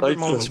like Hybrid Like,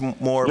 Moments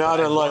more. not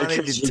but I unlike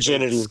wanted his to take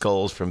virginity.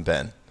 Skulls from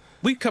Ben.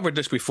 We covered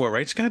this before,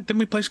 right, Scott? Didn't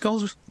we play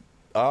Skulls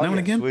Oh, now and yes.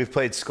 again? We've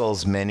played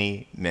Skulls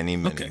many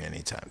Okay.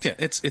 times. Yeah,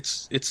 it's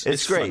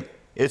It's great. fun.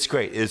 It's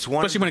great. It's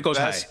one Especially of when it the goes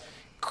best.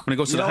 high. When it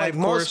goes to You the know, high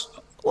like chorus.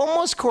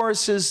 most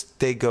choruses,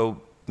 they go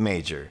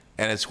major.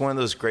 And it's one of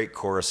those great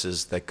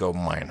choruses that go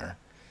minor.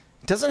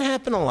 It doesn't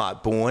happen a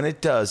lot, but when it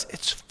does,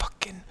 it's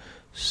fucking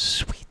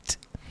sweet.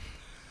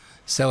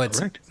 So it's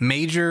Correct.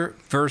 major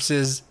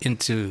verses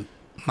into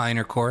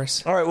minor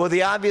chorus. All right, well,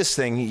 the obvious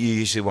thing, you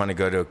usually want to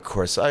go to a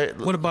chorus.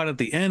 What about at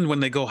the end when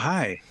they go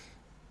high?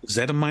 Is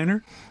that a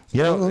minor?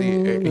 You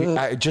know,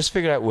 I just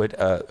figured out what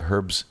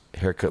Herb's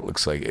haircut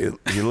looks like.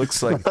 He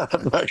looks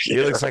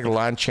like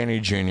Lon Chaney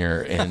Jr.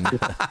 in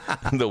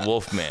The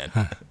Wolfman.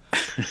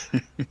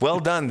 Well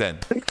done, then.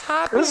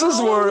 This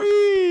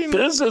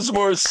is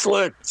more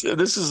slick.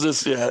 This is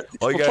this. Yeah.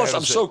 All you gotta Plus, have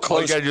I'm is- so All you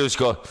close. got to do is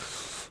go.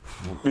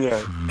 Yeah.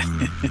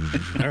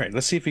 All right,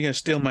 let's see if you guys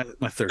steal my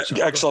third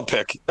song. Excellent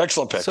pick.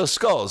 Excellent pick. So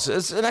Skulls,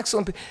 it's an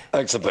excellent.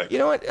 Excellent pick. You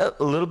know what?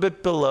 A little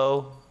bit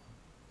below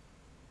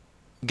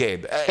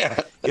Gabe.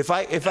 If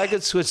I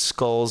could switch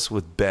Skulls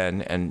with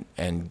Ben and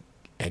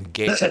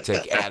Gabe could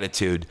take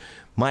Attitude,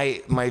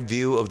 my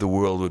view of the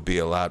world would be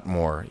a lot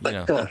more. You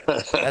know,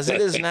 as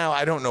it is now,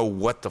 I don't know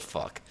what the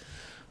fuck.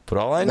 But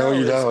all I know No,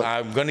 you is don't.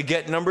 I'm going to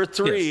get number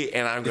 3,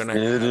 and I'm going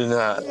You do to.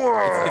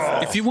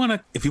 not. If you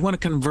want to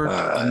convert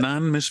a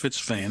non-Misfits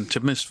fan to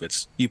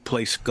Misfits, you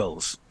play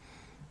Skulls.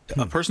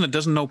 A person that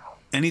doesn't know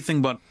anything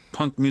about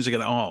punk music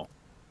at all,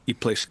 you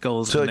play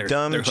Skulls. So and a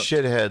dumb hooked.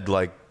 shithead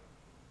like.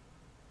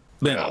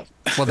 Ben, Yeah.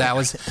 Well, that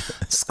was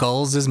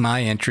Skulls is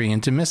my entry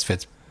into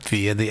Misfits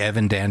via the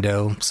Evan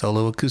Dando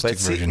solo acoustic But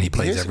see, version he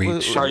plays here's- every well,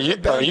 show. Are you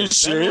Ben went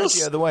serious?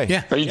 The other way.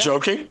 Yeah. Are you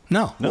joking?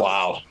 No,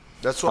 Wow.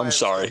 That's why I'm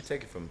sorry.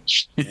 Take it from.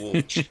 All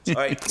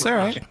right, it's all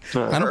right.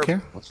 I don't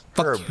care.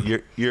 Fuck Herb,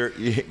 you.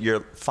 your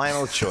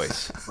final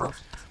choice.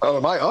 Oh,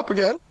 am I up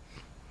again?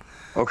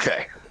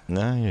 Okay.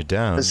 No, you're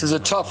down. This is a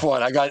tough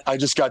one. I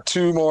just got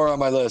 2 more on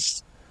my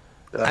list.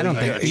 I don't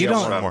think you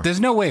got one more. don't. There's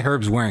no way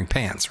Herb's wearing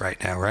pants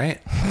right now,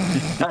 right?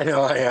 I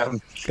know I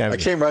am. Gotta I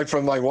be. came right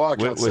from my walk.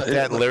 with outside.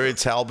 that Larry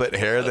Talbot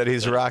hair that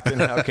he's rocking.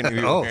 How can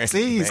you? Be Oh, wearing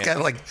see, he's pants?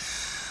 got like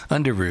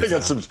underoos. I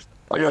got some.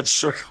 I got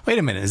shirt. Wait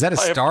a minute. Is that a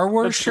Star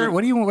Wars shirt?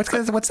 What do you? What's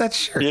that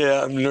shirt?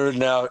 Yeah, I'm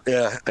nerding out.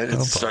 Yeah,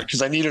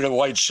 because I needed a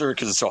white shirt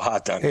because it's so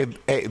hot down here.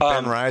 Hey,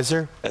 Ben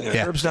Reiser.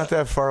 Herb's not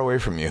that far away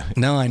from you.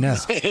 No, I know.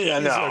 Yeah,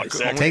 no,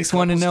 exactly. Takes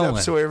one to know one.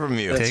 Steps away from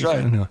you. That's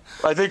right.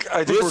 I think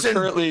we're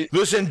currently.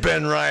 Listen,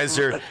 Ben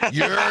Reiser,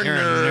 you're a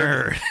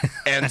nerd,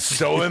 and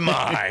so am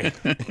I.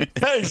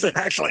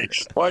 Exactly.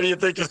 Why do you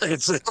think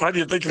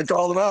you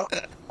called him out?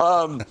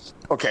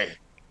 Okay.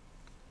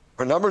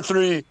 For number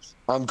 3,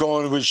 I'm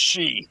going with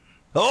she.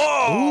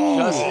 Oh,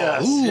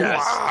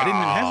 Yes. I didn't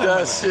even have that.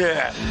 Yes,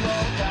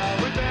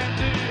 yeah.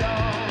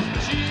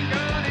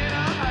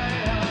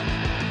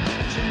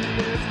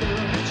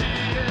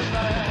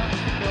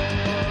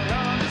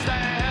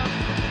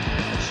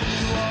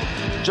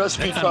 Just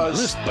It's on the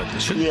because. list, but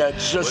it shouldn't- Yeah,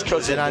 just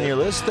because. is it on your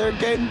list there,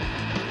 Gabe?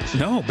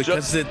 No,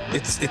 because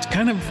it's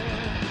kind of.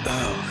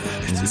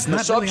 It's The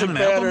not subject really on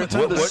an album. matter. It's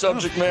on The the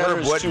subject matter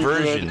is What too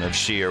version good. of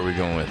She are we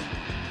going with?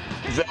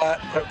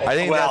 I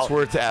think that's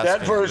worth asking, That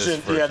this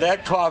version, version. yeah,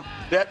 that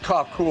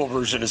cop cool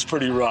version is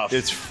pretty rough.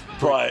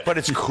 But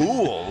it's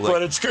cool. Like,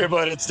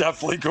 but it's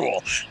definitely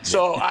cool.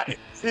 So I'd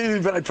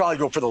probably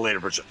go for the later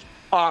version.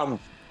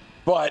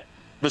 But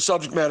the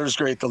subject matter is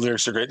great. The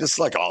lyrics are great. It's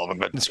like all of them.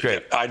 But it's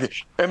great. That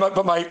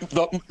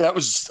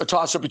was a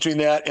toss up between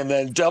that and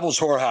then Devil's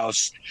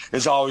Whorehouse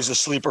is always a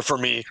sleeper for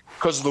me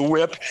because of the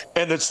whip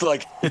and it's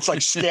like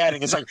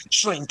scatting. It's like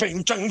sling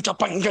ping chung cha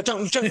ping ga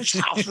chung chung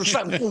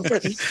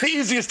the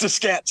easiest to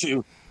scat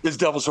to is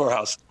Devil's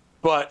Whorehouse.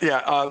 But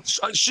yeah,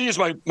 she is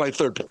my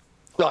third pick.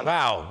 Done.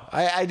 wow,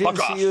 I didn't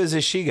Fuck see off. you as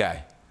a She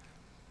guy.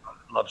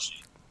 Love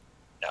she.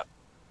 Yeah.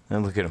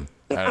 And look at him.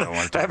 I don't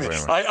want to talk about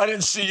him. I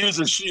didn't see you as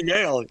a she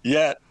male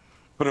yet.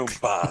 But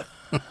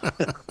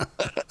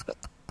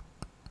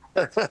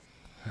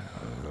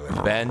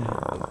Ben?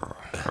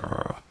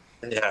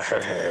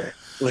 yeah,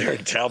 Larry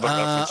Talbot.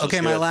 reference is Okay,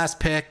 my good. last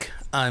pick.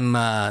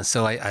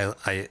 So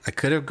I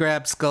could have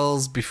grabbed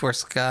Skulls before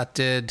Scott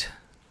did.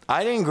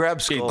 I didn't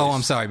grab Skulls. Oh,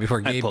 I'm sorry,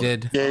 before Gabe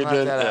did. Gabe Not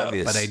did, that yeah.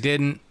 obvious. But I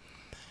didn't.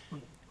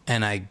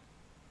 And I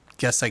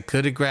guess I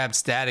could have grabbed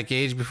Static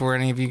Age before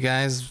any of you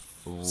guys.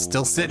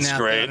 Still sitting That's out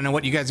there. great. I don't know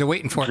what you guys are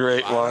waiting for.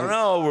 Great I don't one.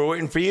 know. We're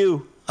waiting for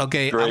you.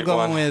 Okay, Great I'm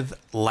going one. with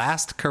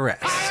Last Caress.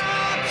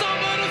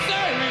 Somebody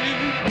say,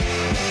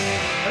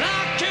 and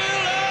I kill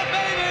her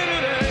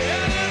baby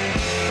today.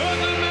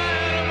 Doesn't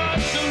matter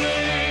much to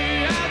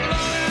me as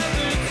long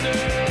as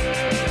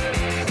it's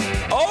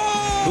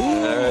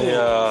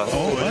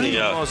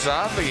The most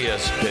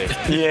obvious pick.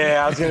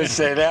 Yeah, I was gonna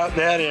say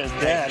that is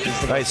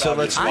the Right, so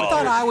let's- I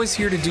thought I was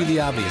here to do the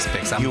obvious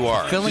picks. I'm You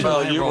are. filling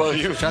Well, my you- role. well,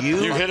 you- Shut you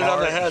the hit fuck it on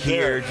the are head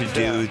here there. to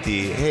do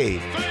the, hey,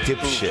 Check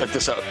dipshit.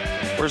 this out.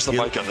 Where's the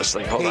mic on this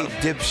thing? Hold Hey, on.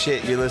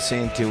 dipshit, you're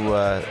listening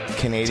to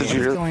Canadian. Did you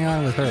hear What's going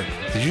on with her?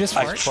 Did you just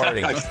fart?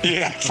 farting.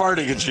 Yeah,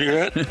 farting. Did you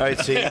hear it? All right,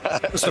 see,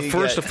 It's the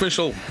first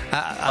official.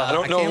 I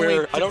don't know can't where.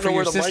 wait I don't for know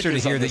where your the mic sister to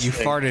is on hear that this you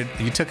thing. farted.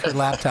 You took her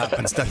laptop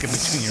and stuck it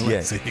between your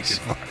lips Yeah. so you could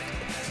fart.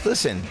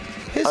 Listen,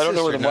 his I don't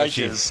know where sister the knows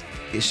mic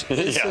is.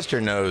 His Yeah.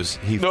 sister knows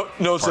he knows that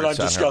farts I'm on her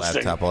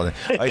disgusting. laptop all day.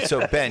 All right,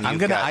 so Ben, I'm you've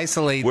going to got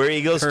isolate Where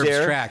Eagles Herb's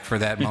Dare. track for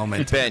that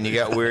moment. Ben, you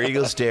got Where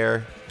Eagles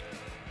Dare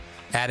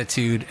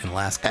Attitude and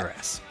Last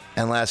Caress.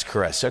 and Last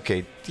Caress.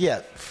 Okay,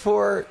 yeah,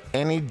 for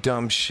any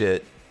dumb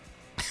shit.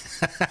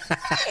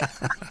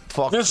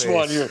 Fuck This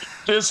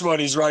one,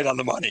 he's right on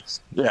the money.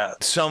 Yeah.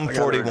 Some I gotta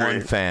 41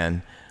 agree.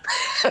 fan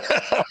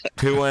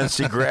who wants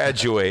to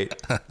graduate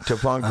to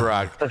punk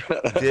rock.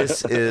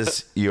 This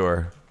is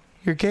your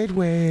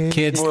gateway.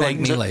 Kids, thank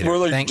me later. We're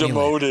like Thank me later.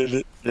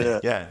 demoted. Yeah.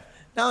 Yeah.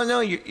 No,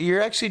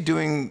 you're actually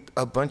doing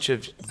a bunch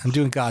of. I'm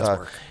doing God's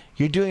work.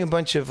 You're doing a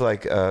bunch of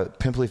like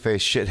pimply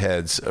faced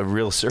shitheads a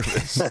real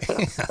service.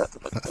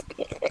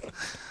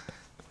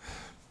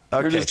 We're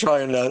Okay. just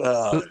trying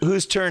to.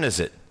 Whose turn is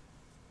it?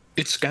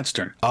 It's Scott's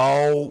turn.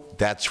 Oh,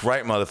 that's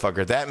right,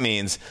 motherfucker. That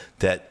means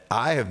that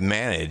I have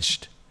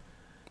managed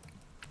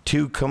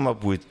to come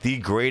up with the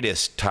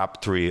greatest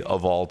top 3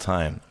 of all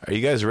time. Are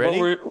you guys ready?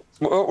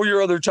 What were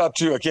your other top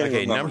 2? I can't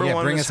Okay, even remember. number Yeah,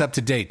 one bring was- us up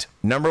to date.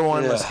 Number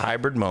 1 was Yeah.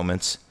 Hybrid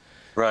Moments.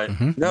 Right.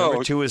 No.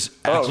 Number 2 is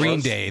Oh, Green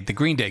that's- Day, the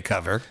Green Day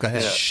cover. Go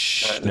ahead.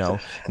 Shh, no.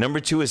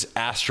 Number 2 is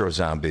Astro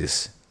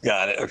Zombies,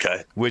 Got it.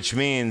 Okay. which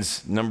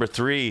means number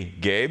 3,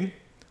 Gabe.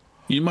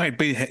 You might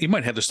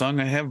have the song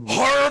I have.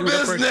 Horror queued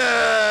up right- Business.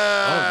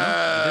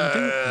 Oh,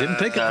 no, didn't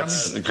take it from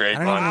That's me. a great I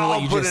don't even one. know what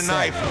I'll you put just a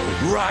said.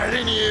 knife right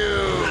in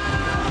you.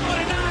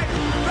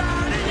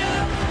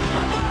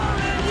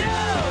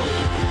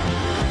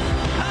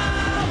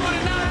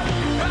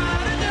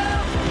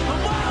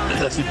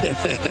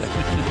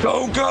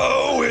 Don't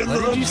go in What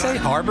the did you say?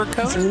 Harbor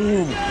Coat?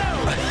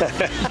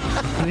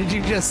 What did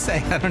you just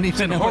say? I don't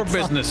even know. Horror what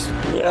song- business.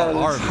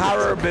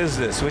 Horror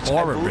Business, which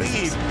Horror I believe,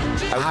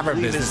 business. I Horror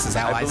believe business is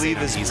how I say it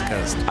on is- the East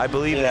Coast. I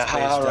believe Yeah, it's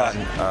based horror.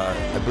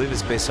 on. I believe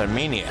it's based on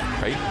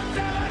Maniac,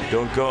 right?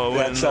 Don't go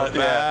That's in not- the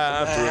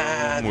yeah.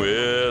 bathroom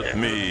with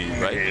me,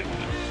 right?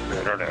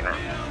 I don't know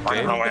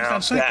Based on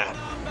about Psycho. that.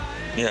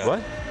 Yeah. What?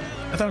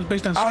 I thought it was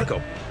based on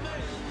Psycho.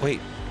 Wait,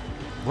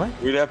 what?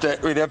 We'd have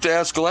to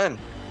ask Glenn.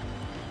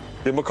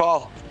 Give him a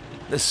call.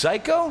 The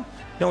Psycho?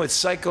 No, it's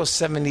Psycho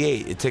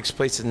 78. It takes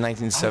place in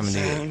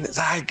 1978.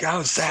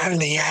 Psycho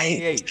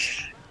 78.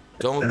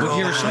 Don't go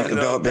here's to Psycho.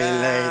 the Don't be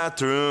late.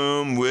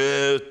 bathroom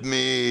with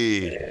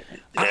me.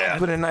 Yeah.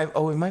 Put a knife.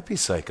 Oh, it might be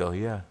Psycho,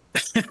 yeah.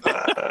 Come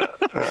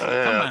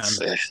on.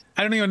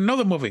 I don't even know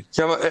the movie.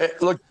 Come on,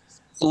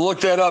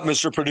 look that up,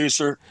 Mr.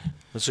 Producer.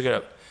 Let's look it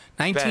up.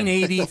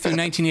 1980 through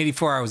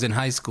 1984, I was in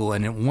high school,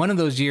 and in one of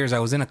those years, I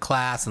was in a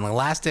class, and the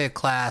last day of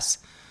class,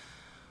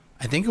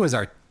 I think it was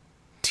our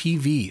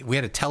TV. We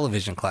had a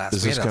television class.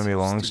 Is this going to be a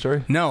long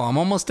story? No, I'm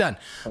almost done.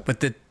 But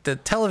the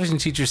television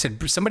teacher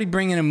said, somebody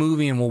bring in a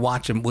movie and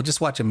we'll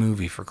just watch a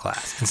movie for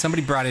class. And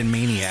somebody brought in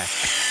Maniac.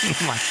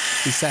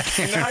 We sat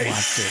there and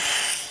watched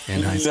it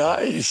in high school.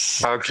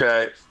 Nice.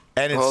 Okay.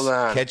 And it's Hold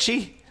on.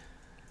 catchy?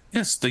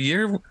 Yes, the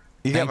year.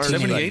 You got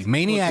 78.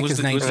 Maniac Was is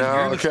the- was the 19.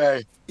 year that-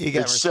 Okay. You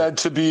got It's said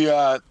to be.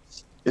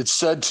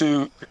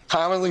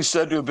 Commonly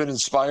said to have been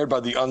inspired by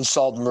the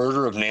unsolved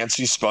murder of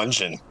Nancy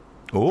Spungen.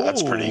 Ooh.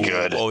 That's pretty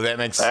good. Oh, that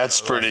makes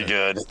That's pretty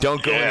good.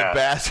 Don't go in Yeah. the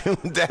bathroom.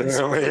 That's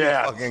pretty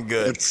fucking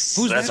good.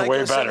 Who's That's that?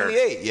 way better.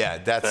 78. Yeah,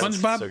 that's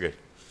SpongeBob? so good.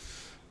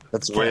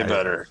 That's way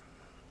better.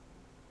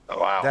 Oh,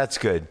 wow. That's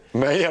good.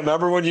 Man, yeah,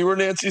 remember when you were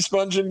Nancy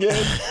Spungen, Gabe?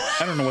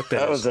 I don't know what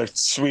That was a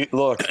sweet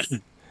look.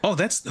 Oh,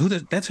 that's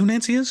who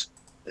Nancy is?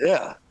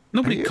 Yeah.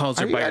 Nobody calls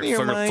her are you by out of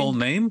your her full mind?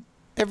 name.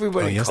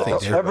 Everybody Oh, yes, they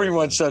calls do. her.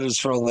 Everyone said his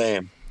full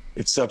name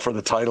except for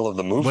the title of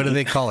the movie. What do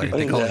they call her?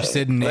 They call her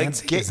Sid and Like,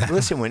 Nancy? Is that-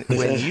 listen, when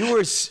you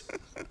were...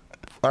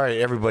 All right,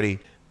 everybody.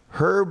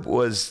 Herb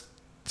was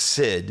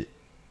Sid,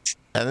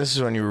 and this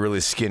is when you were really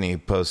skinny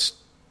post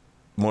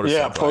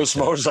motorcycle. Yeah, post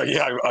motorcycle.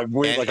 Yeah, I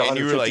weighed like And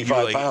you were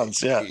 155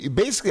 pounds. Yeah.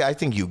 Basically, I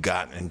think you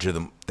got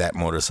into that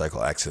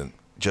motorcycle accident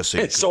just so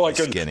you could So I be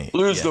could skinny.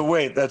 lose Yeah. the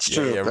weight. That's Yeah,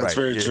 true. yeah, That's right.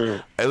 very Yeah. true.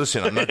 Hey,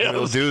 listen, I'm not going to be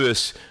able to do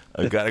this.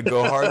 I got to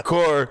go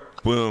hardcore.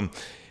 Boom.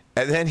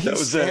 And then he's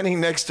was it.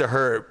 standing next to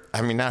Herb.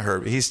 I mean, not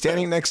Herb. He's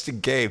standing next to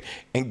Gabe,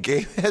 and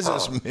Gabe has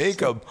his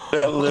makeup.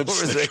 That all over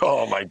his- lipstick.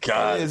 Oh my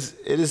God.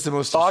 It is the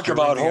most Talk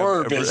disturbing about thing I've horror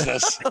ever-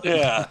 business.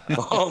 Yeah.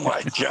 Oh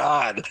my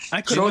God.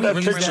 I couldn't Show that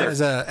even Use picture.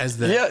 that as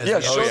the Yeah, as yeah,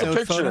 the show the episode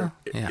picture. photo?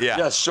 Yeah. Yeah.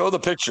 Yeah, show the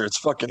picture. It's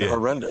fucking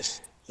horrendous.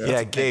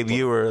 Yeah, Gabe,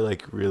 you were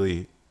like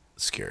really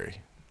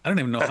scary. I don't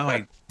even know how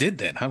I did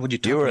that. How would you?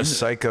 You talk were me a into that?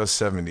 Psycho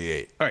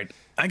 78. All right,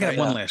 I got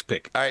one last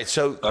pick. All right,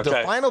 so the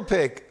Okay. final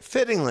pick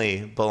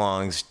fittingly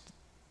belongs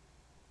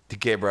to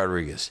Gabe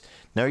Rodriguez.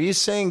 Now, are you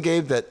saying,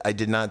 Gabe, that I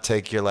did not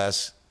take your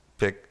last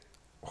pick?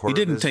 You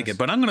didn't take it,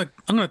 but I'm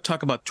gonna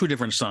talk about two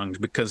different songs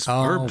because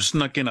Oh. Herb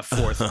snuck in a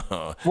fourth.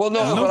 Well, no,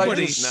 but I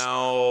Nobody- just,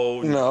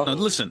 No. no. Now,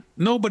 listen,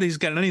 nobody's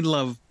got any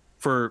love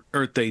for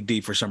Earth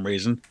AD for some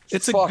reason.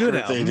 It's a Fuck good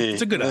Earth album. AD.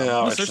 It's a good album.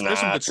 No, There's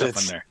some good stuff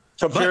on there.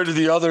 Compared to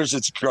the others,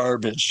 it's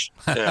garbage.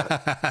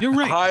 Yeah. You're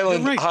right.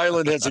 Highland, You're right.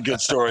 Highland has a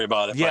good story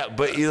about it. Yeah,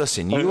 but you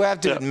listen, you have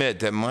to Yeah. admit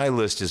that my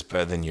list is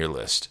better than your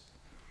list.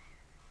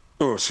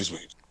 Oh, excuse me.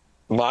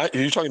 Are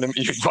you talking to me?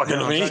 You talking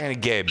No, to I'm me? talking to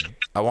Gabe.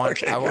 I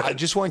Okay,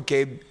 just want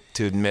Gabe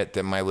to admit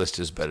that my list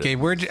is better. Okay,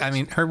 we're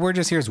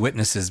just here as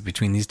witnesses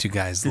between these two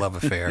guys' love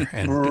affair.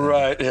 And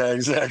Right. Yeah,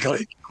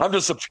 exactly. I'm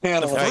just a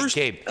panelist. All right,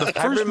 Gabe.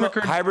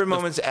 Hybrid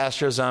Moments,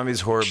 Astro Zombies,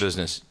 Horror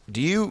Business.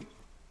 Do you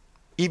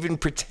even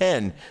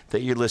pretend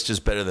that your list is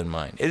better than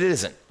mine? It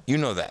isn't. You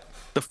know that.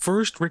 The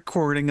first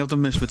recording of the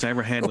Misfits I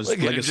ever had was Look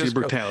at it, Legacy just of go-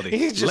 Brutality.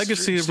 he just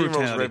Legacy of steamrolls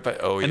Brutality. right by-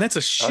 oh, yeah. And that's a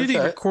shitty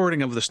Okay.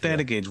 recording of the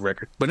Static Age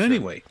record. But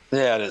anyway,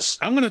 Yeah, it is.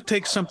 I'm going to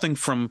take something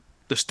from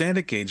the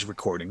Static Age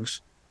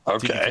recordings. TV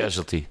Okay.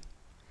 Casualty.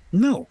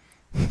 No,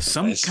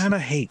 some Nice. kind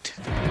of hate.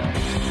 Some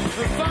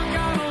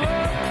kind of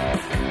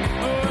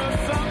love,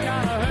 some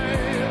kind of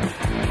hate.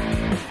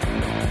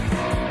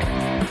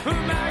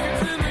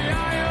 Maggots in the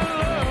eye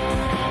of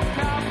love,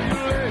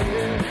 calculate.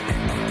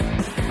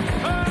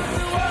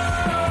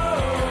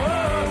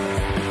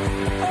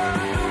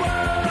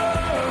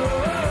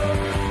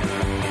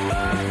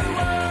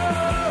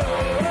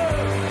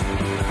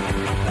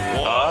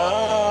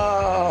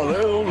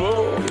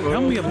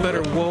 Tell me a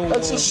better whoa.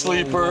 That's a whoa,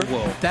 sleeper. Whoa,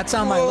 whoa. that's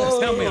on my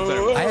list. Tell me a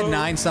better. I had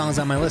 9 songs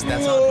on my list.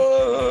 That's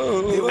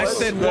on. I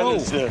said That whoa.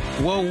 is, yeah.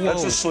 Whoa, whoa.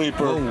 That's a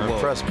sleeper. Whoa, I'm whoa.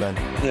 impressed, Ben.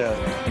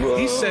 Yeah.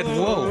 He said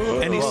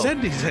whoa. And he said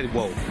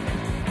whoa.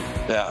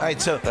 Yeah. All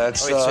right, so,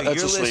 that's all right, so that's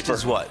your a list sleeper.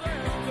 is what?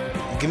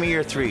 Give me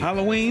your 3.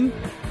 Halloween,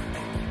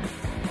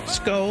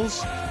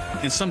 skulls,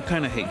 and some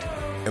kind of hate.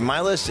 And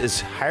my list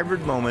is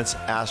Hybrid Moments,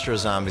 Astro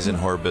Zombies, and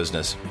Horror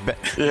Business.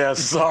 Yeah.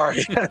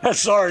 Sorry.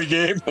 Sorry,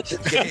 Gabe.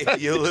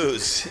 You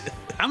lose.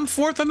 I'm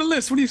fourth on the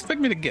list. What do you expect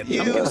me to get?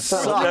 You I'm getting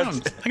suck. fourth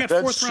round. I got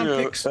That's fourth round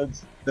true. picks.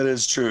 That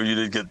is true. You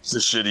did get the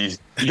shitty.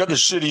 You got the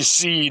shitty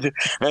seed,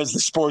 as the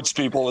sports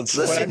people would say.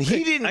 Listen,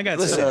 he didn't. I got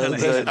listen. some kind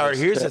of hate. All right,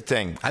 here's the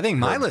thing. I think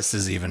my list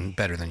is even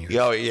better than yours.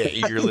 Oh yeah,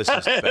 your list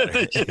is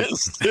better.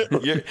 Yes.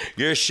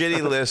 your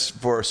shitty list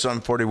for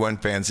Sun 41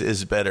 fans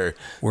is better.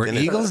 We're than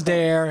Eagles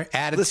Dare,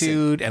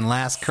 Attitude, and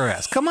Last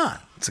Caress. Come on.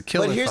 It's a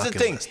killer But here's the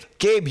fucking thing, list.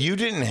 Gabe, you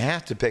didn't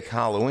have to pick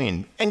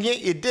Halloween, and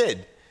yet you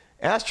did.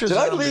 Astro Did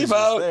I Zombies leave was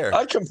out? there.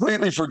 I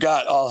completely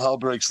forgot All Hell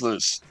Breaks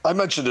Loose. I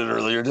mentioned it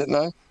earlier, didn't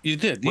I? You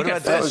did. What You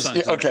about got that? Fast Songs.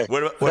 Yeah, okay.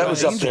 What That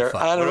was up Angel there.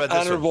 Fuck? What about this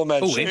Honorable one?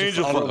 mention. Oh,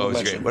 Angel Fuck. Honorable Oh, it's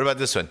mention. great. What about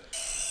this one?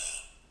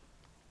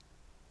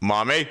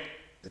 Mommy?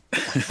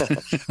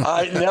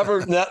 I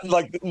never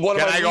like one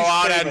of Can my I go least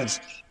out favorites.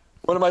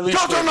 One of my least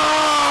Go favorites.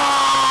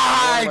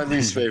 tonight! One of my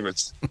least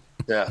favorites.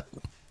 Yeah.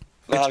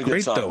 Not It's a good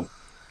great song. though.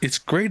 It's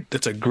great.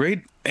 It's a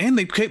great, and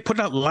they put it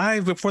out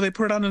live before they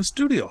put it out in the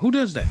studio. Who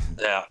does that?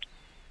 Yeah.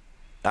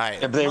 All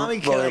right. Yeah, but Mommy,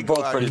 well, Can they're I Go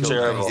both Out pretty and Go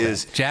terrible.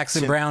 Is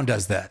Jackson Brown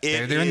does that.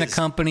 It They're in the is-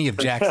 company of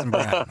Jackson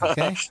Brown.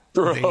 Okay.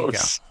 There you go.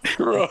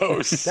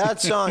 Gross.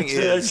 that song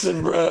is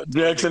Jackson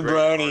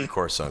Brownie.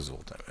 hardcore songs of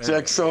all time.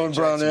 Jackson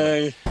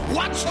Brownie.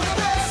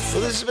 Well,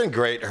 this has been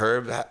great,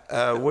 Herb. What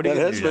are you That gonna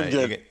has do been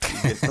tonight?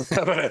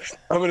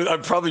 good.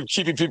 I'm probably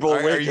keeping people Are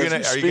awake. you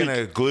as we gonna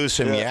speak. glue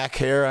some yak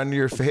hair onto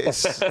your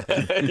face?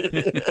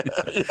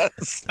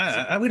 Yes.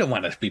 We don't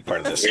want to be part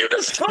of this. You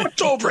just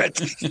talked over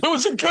it. It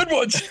was a good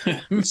one.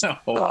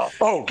 No.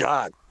 Oh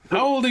God.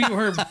 How old are you,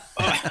 Herb?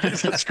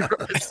 Jesus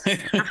Christ.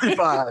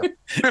 55.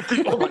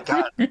 50. Oh my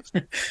God.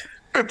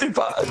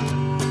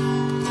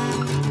 55.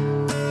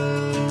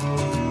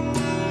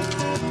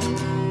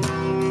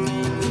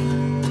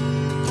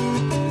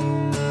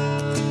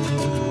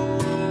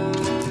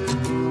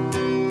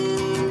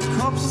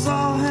 Corpses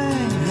all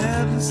hang,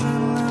 headless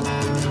and limp.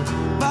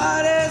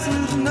 Bodies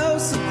with no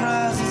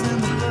surprises,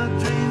 and the blood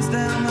drains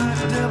down like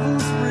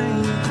devil's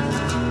rain.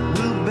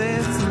 We'll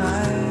bathe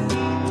tonight.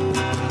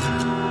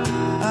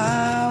 I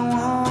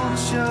want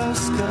your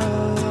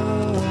skulls.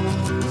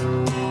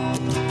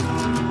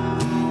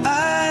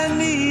 I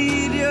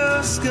need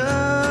your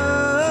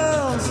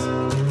skulls.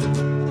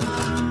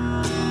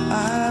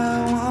 I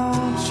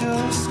want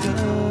your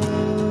skulls.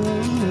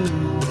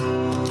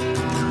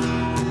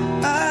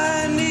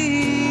 I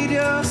need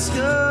your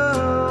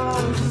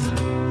skulls.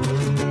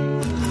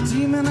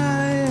 Demon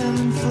I am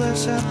in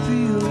flesh I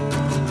feel.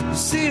 You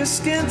see your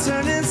skin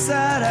turn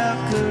inside out,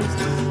 'cause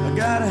I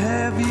gotta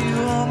have you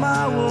on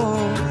my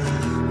wall.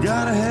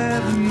 Gotta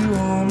have you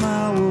on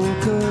my wall,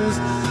 'cause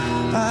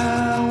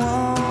I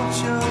want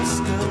your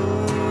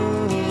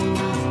skulls.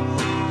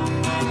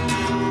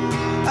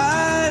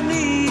 I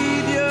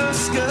need your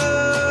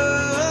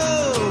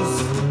skulls.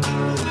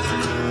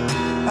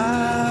 I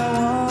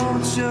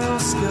want your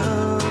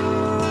skulls.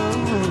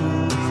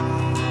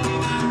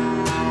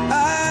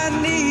 I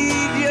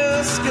need your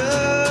skulls.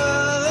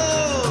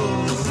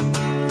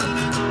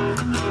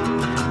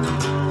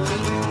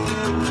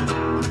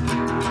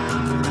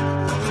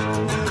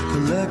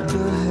 Collect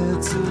the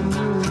heads of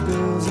little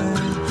girls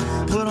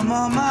and put them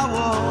on my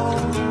wall.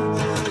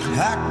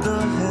 Hack the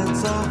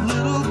heads of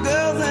little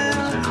girls and